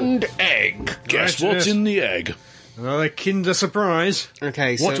second egg. Guess Right, what's yes. in the egg? Another Kinder surprise.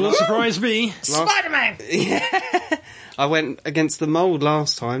 Okay, so What will surprise me? Spider-Man! I went against the mould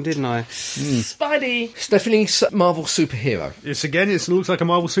last time, didn't I? Spidey! Stephanie's Marvel superhero. It looks like a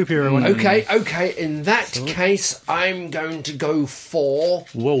Marvel superhero one. Okay, in that case, I'm going to go for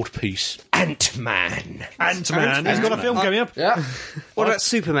World peace. Ant-Man. Ant-Man. He's got a film coming up. Yeah. What about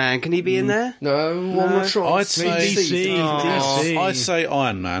Superman? Can he be in there? No, I'm not sure. I'd say DC. DC. I'd say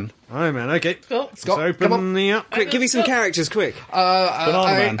Iron Man. Iron Man, okay. Scott. Let's come open on. the up. Quick, give me some characters, quick.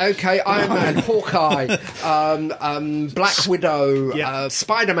 Banana Man. Okay, Iron Man, Hawkeye, Black Widow, Yeah.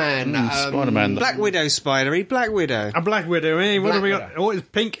 Spider-Man. Spider-Man. Black Widow, Spidery, Black Widow. A Black Widow, eh? What Black have we got? Widow. Oh, it's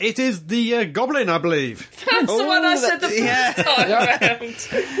pink. It is the Goblin, I believe. That's the one I said the yeah. first time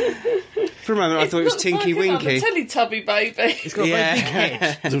round. For a moment, I thought it was looks Tinky like Winky. another Teletubby baby. It's got a very big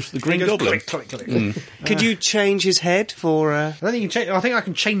head. The Green Goblin. Click, click, click. Could you change his head for... I think you can chain. I think I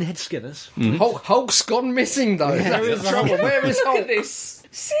can chain the head skinners. Hulk's gone missing, though. That's the trouble. Where is Look Hulk? at this.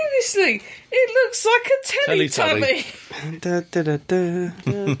 Seriously, it looks like a Teletubby. Da, da, da, da.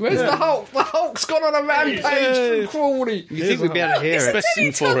 Where's the Hulk? The Hulk's gone on a rampage from Crawley. You think we'd be able to hear it? Best for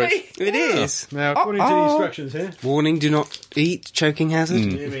it. Teletubby. It is. Now, according to the instructions here, Warning, do not eat, choking hazard.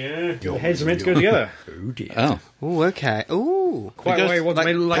 here we go. The heads are meant to go together. Oh, dear. Oh. Oh, okay. Ooh. Quite Because- a way what like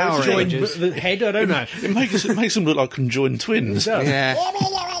they look like Power joined Rangers. the head. I don't know. It makes them look like conjoined twins. Yeah.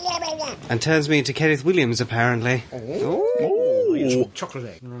 And turns me into Kenneth Williams, apparently. Chocolate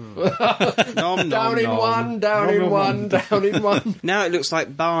egg. Nom, nom, Down in nom. one, down in one, down in one. Now it looks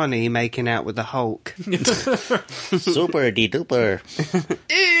like Barney making out with the Hulk. Super duper.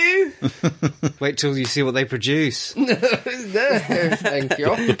 Ew. Wait till you see what they produce. No, thank you.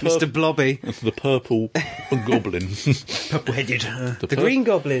 Mr. Blobby. The purple goblin. Purple-headed. The Green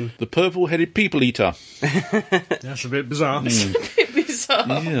Goblin. The purple-headed people eater. That's a bit bizarre. Bit bizarre.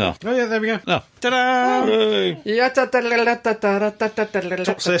 Yeah. Oh yeah, there we go. Oh. Ta-da!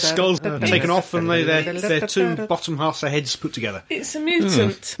 Tops of their skulls taken off, and their two bottom halves of their heads put together. It's a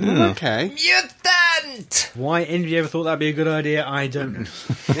mutant. Okay. Mutant! Why anybody ever thought that'd be a good idea, I don't know.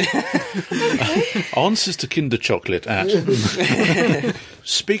 Answers to Kinder Chocolate at.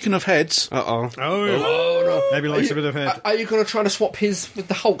 Speaking of heads, Uh-oh. Oh, no. Maybe likes a bit of head. Are you going to try to swap his with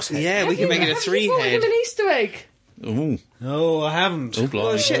the Hulk's head? Yeah, we can make it a Have you bought him three-head. an Easter egg? ooh, No, I haven't. oh,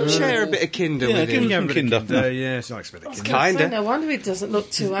 Well, blimey. share a bit of Kinder Yeah, with give him. him some Kinder. Yeah, she likes a bit of Kinder. Kinda. No wonder he doesn't look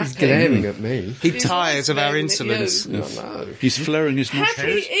too happy. Glaring at me. He He's tires of our glaring at insolence. you. No. He's flaring his Happy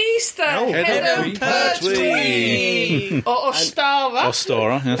nostrils. Easter, Heather Pertwee! Or Ostara.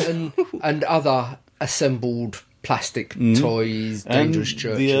 Ostara, yes. And other assembled plastic toys, And dangerous the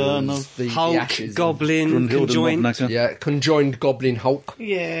churches, urn of the Hulk, ashes. Goblin, Brunhilde conjoined. Knobnacker. Yeah, conjoined Goblin Hulk.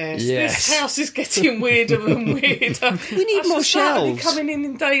 Yes, Yes. this house is getting weirder and weirder. We need more shelves. Coming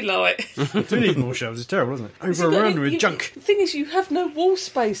in daylight. Do need more shelves. It's terrible, isn't it? Has he got Overrun any- with you- junk. The thing is, you have no wall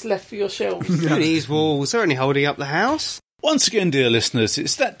space left for your shelves. These walls are only holding up the house. Once again, dear listeners,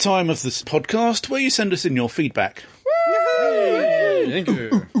 it's that time of this podcast where you send us in your feedback. Thank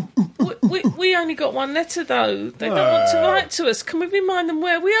you. we only got one letter though. They don't want to write to us. Can we remind them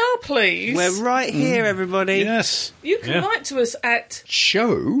where we are, please? We're right here, everybody. Yes. You can write to us at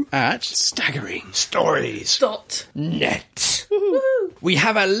Show At Staggering. stories. dot. Net. We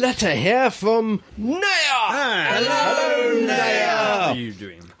have a letter here from Naya. Hello, Naya. How are you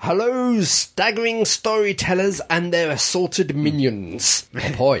doing? Hello, staggering storytellers and their assorted minions.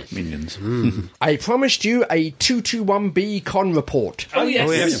 Boy. Minions. I promised you a 221B con report. Oh yes.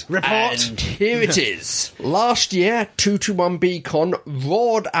 Oh, yes. Report. And here it is. Last year, 221B Con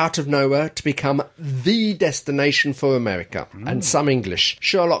roared out of nowhere to become the destination for America and some English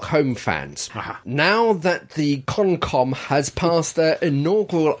Sherlock Holmes fans. Now that the ConCom has passed their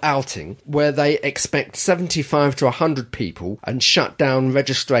inaugural outing, where they expect 75 to 100 people and shut down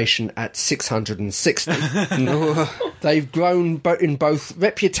registration at 660, they've grown in both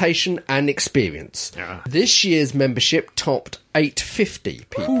reputation and experience. This year's membership topped 850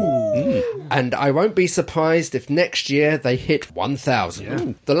 people. And I won't be surprised if next year they hit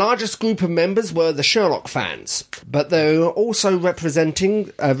 1,000. The largest group of members were the Sherlock fans, but there were also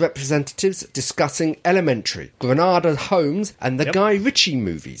representatives discussing Elementary, Granada Holmes, and the Guy Ritchie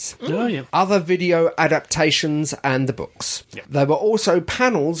movies, Oh, yeah. other video adaptations, and the books. There were also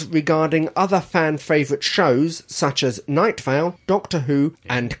panels regarding other fan favourite shows such as Night Vale, Doctor Who,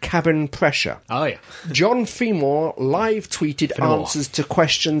 and Cabin Pressure. Oh, yeah. John Femore live tweeted answers to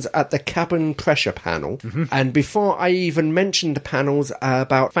questions at the Cabin Pressure panel, and before I even mentioned the panels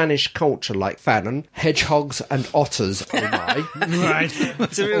about Spanish culture like fanon, hedgehogs and otters, oh my, Right.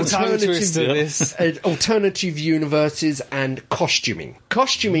 It's a real tongue twister, this. alternative universes and costuming.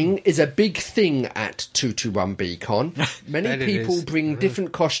 Costuming is a big thing at 221B Con. Many Bet it people is. bring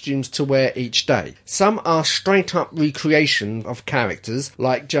different costumes to wear each day. Some are straight up recreation of characters,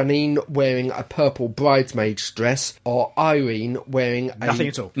 like Janine wearing a purple bridesmaid's dress, or Irene wearing Nothing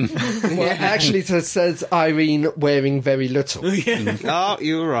at all. Well, actually it says Irene wearing very little. Oh,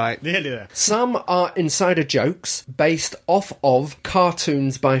 you were right. Nearly there. Some are insider jokes based off of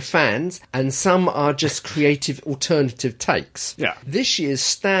cartoons by fans, and some are just creative alternative takes. Yeah. This year's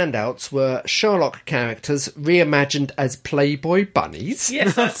standouts were Sherlock characters reimagined as Playboy bunnies.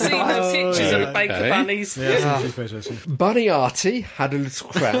 Yes, I've seen those pictures of the Baker Okay. bunnies. Bunny Artie had a little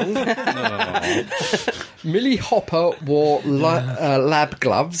crown. Millie Hopper wore lab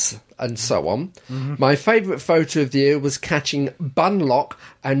gloves, and so on. My favourite photo of the year was catching Bunlock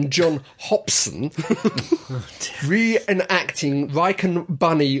and John Hobson reenacting Riken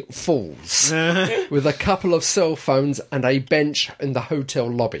Bunny Falls with a couple of cell phones and a bench in the hotel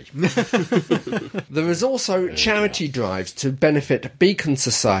lobby. There is also charity drives to benefit Beacon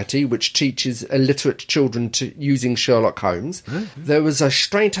Society, which teaches illiterate children to using Sherlock Holmes. There was a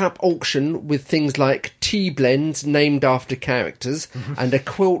straight-up auction with things like tea blends named after characters and a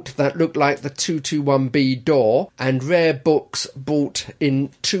quilt that looked like the 221B door and rare books bought in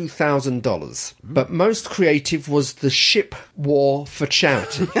 $2,000. But most creative was the ship war for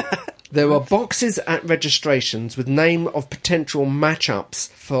charity. There were boxes at registrations with name of potential matchups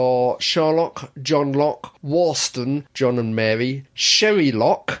for Sherlock, John Locke, Worston, John and Mary, Sherry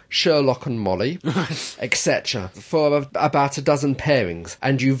Locke, Sherlock and Molly, etc. for about a dozen pairings,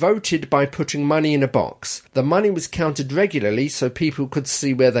 and you voted by putting money in a box. The money was counted regularly so people could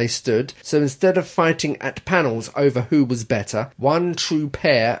see where they stood, so instead of fighting at panels over who was better, one true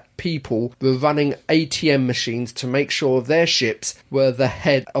pair people were running ATM machines to make sure their ships were the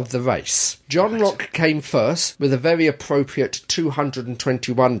head of the race. John Locke came first with a very appropriate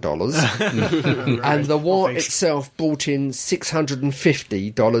 $221, and the war itself brought in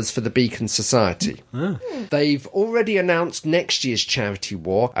 $650 for the Beacon Society. They've already announced next year's charity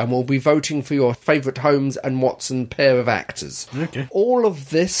war and will be voting for your favourite Holmes and Watson pair of actors. All of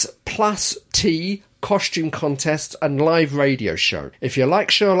this plus tea, costume contest and live radio show. If you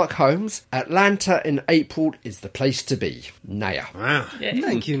like Sherlock Holmes, Atlanta in April is the place to be. Naya. Wow. Yeah.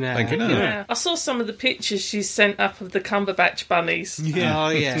 Thank you, Naya. Thank you, Naya. Yeah. I saw some of the pictures she sent up of the Cumberbatch bunnies. Oh,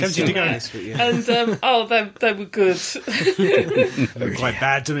 yeah. Tempting to go. Nice, but yeah. And, they were good. They were quite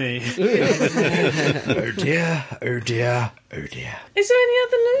bad to me. Oh dear, oh dear, oh dear. Is there any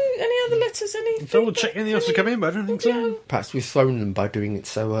other letters? Any Double check anything else to come in, but I don't think so. Perhaps we've thrown them by doing it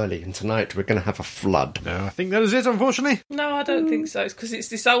so early, and tonight we're going to have a flood. No, I think that is it, unfortunately. No, I don't think so. It's because it's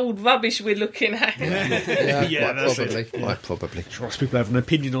this old rubbish we're looking at. Yeah, Yeah, that's probably. Quite probably. Lots of people have an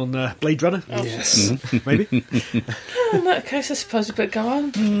opinion on Blade Runner. Yes. Maybe. In that case, I suppose we better go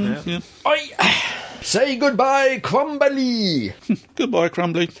on. Say goodbye, Crumbly. Goodbye,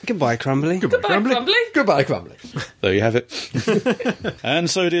 Crumbly. Goodbye, Crumbly. Goodbye, Crumbly. Goodbye, Crumbly. There you have it. And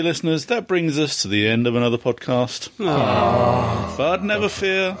so, dear listeners, that brings us to the end of another podcast. But never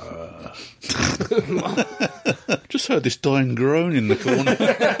fear. Just heard this dying groan in the corner.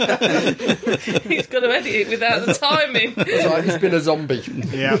 He's got to edit it without the timing. It's like he's been a zombie.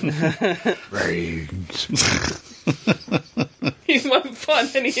 Yeah. You won't find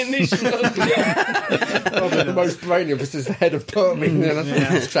any initials. Probably the most brainy of us is the head of Perming.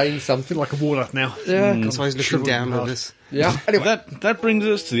 Let's change something. Like a warlock now. Yeah. That's why he's looking down at us. Yeah. Anyway. That brings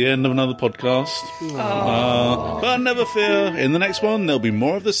us to the end of another podcast. But never fear, in the next one there'll be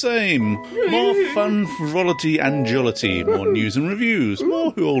more of the same. More fun, frivolity and jollity. More news and reviews.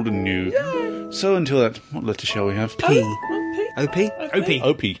 More Who Old and New. So until that, what letter shall we have? P. OP. OP.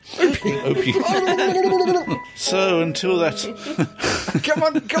 OP. So until that, Come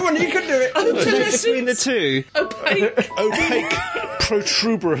on, you can do it. Between the two. Opaque.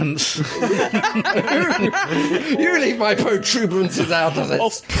 protuberance You leave my protuberances out of this.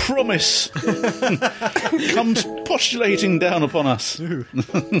 of promise comes postulating down upon us.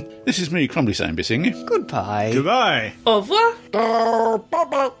 This is me, Crumbly Samby, singing. Goodbye. Goodbye. Au revoir.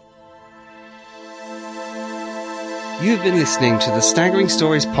 You've been listening to the Staggering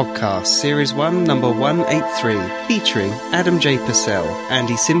Stories podcast, Series 1, number 183, featuring Adam J. Purcell,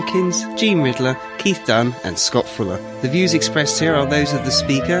 Andy Simpkins, Gene Riddler, Keith Dunn and Scott Fuller. The views expressed here are those of the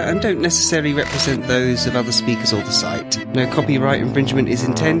speaker and don't necessarily represent those of other speakers or the site. No copyright infringement is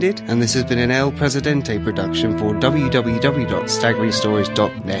intended, and this has been an El Presidente production for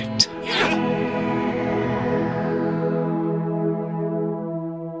www.staggeringstories.net.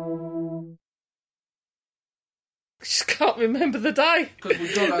 I just can't remember the day. There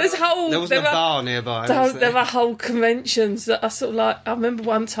wasn't a bar nearby. was There were whole conventions that I sort of like. I remember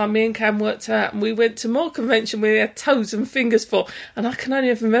one time me and Cam worked out, and we went to more convention where we had toes and fingers for, and I can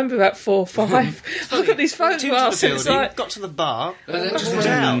only ever remember about 4 or 5. I've got these photographs. It's like, got to the bar, just was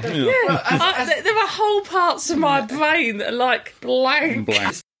out. there were whole parts of my brain that are like blank.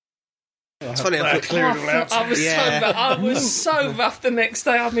 It's funny. I was so rough the next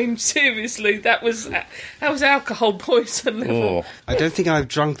day. I mean, seriously, that was alcohol poison level. I don't think I've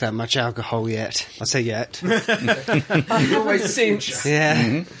drunk that much alcohol yet. I say yet. I haven't since.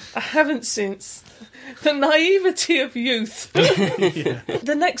 Yeah. I haven't since. The naivety of youth.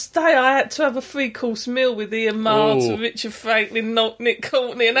 The next day I had to have a 3-course meal with Ian Martin, Richard Franklin, Nick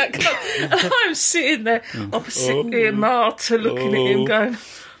Courtney and that kind. And I'm sitting there opposite Ian Martin looking at him going,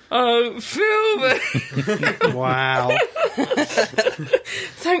 Oh, film! Wow.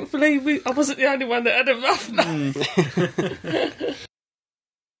 Thankfully, I wasn't the only one that had a rough night.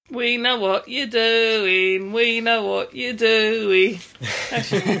 We know what you're doing. We know what you're doing.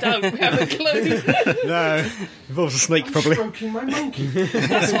 Actually, we don't. We have a clue. No, involves a snake, probably. Stroking my monkey.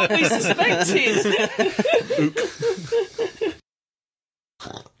 That's what we suspected.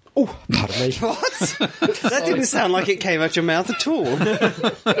 Oh, pardon me. What? That didn't sound like it came out your mouth at all.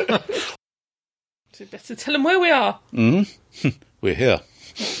 So better tell them where we are. We're here.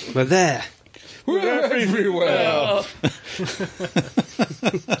 We're there. We're everywhere. Oh.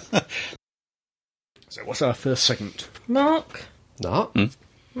 So what's our first segment? Mark. Narc?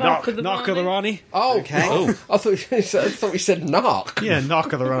 Mark of the Narc of the Rani. Rani? Oh, Okay. oh. I thought we said narc. Yeah,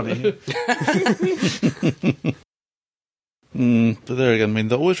 Narc of the Rani. But there again, I mean,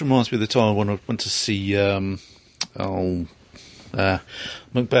 that always reminds me of the time when I went to see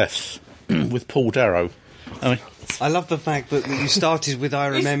Macbeth with Paul Darrow. I mean, I love the fact that you started with I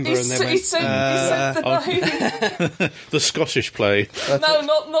remember He and then said- went... he said the name. the Scottish play. No,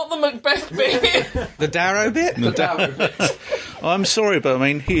 not the Macbeth bit. The Darrow bit? I'm sorry, but I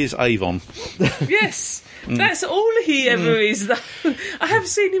mean, he is Avon. Yes. That's all he ever is, though. I have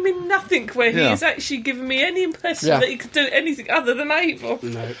seen him in nothing where he Yeah. has actually given me any impression Yeah. that he could do anything other than Avon.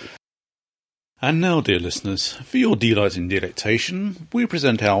 No. And now, dear listeners, for your delight and delectation, we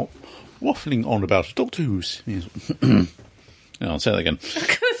present our waffling on about Doctor Who's. I'll say that again.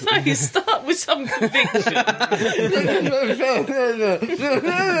 So you start with some conviction.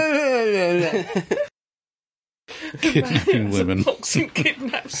 Kidnapping women. Boxing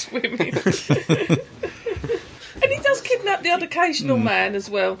kidnaps women. And he does kidnap the odd occasional man as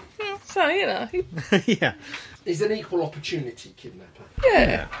well. So, you know, Yeah. He's an equal opportunity kidnapper.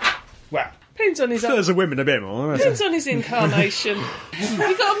 yeah. Well, Depends on his prefers the women a bit more. depends on his incarnation.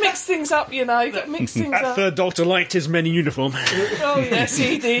 You've got to mix things up, you know. You've got to mix things That up. third Doctor liked his men in uniform. Oh, yes,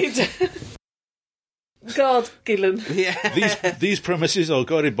 he did. Guard Gillen. Yeah. These premises are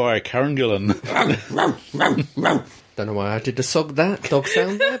guarded by Karen Gillan. Don't know why I did the dog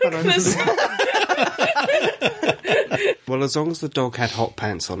sound there, but I'm... Well, as long as the dog had hot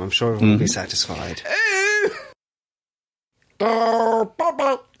pants on, I'm sure everyone will be satisfied.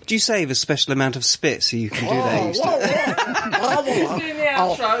 Do you save a special amount of spit so you can do that each time? Doing the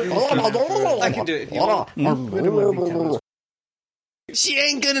outro. I can do it if you want. She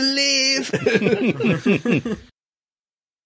ain't gonna live!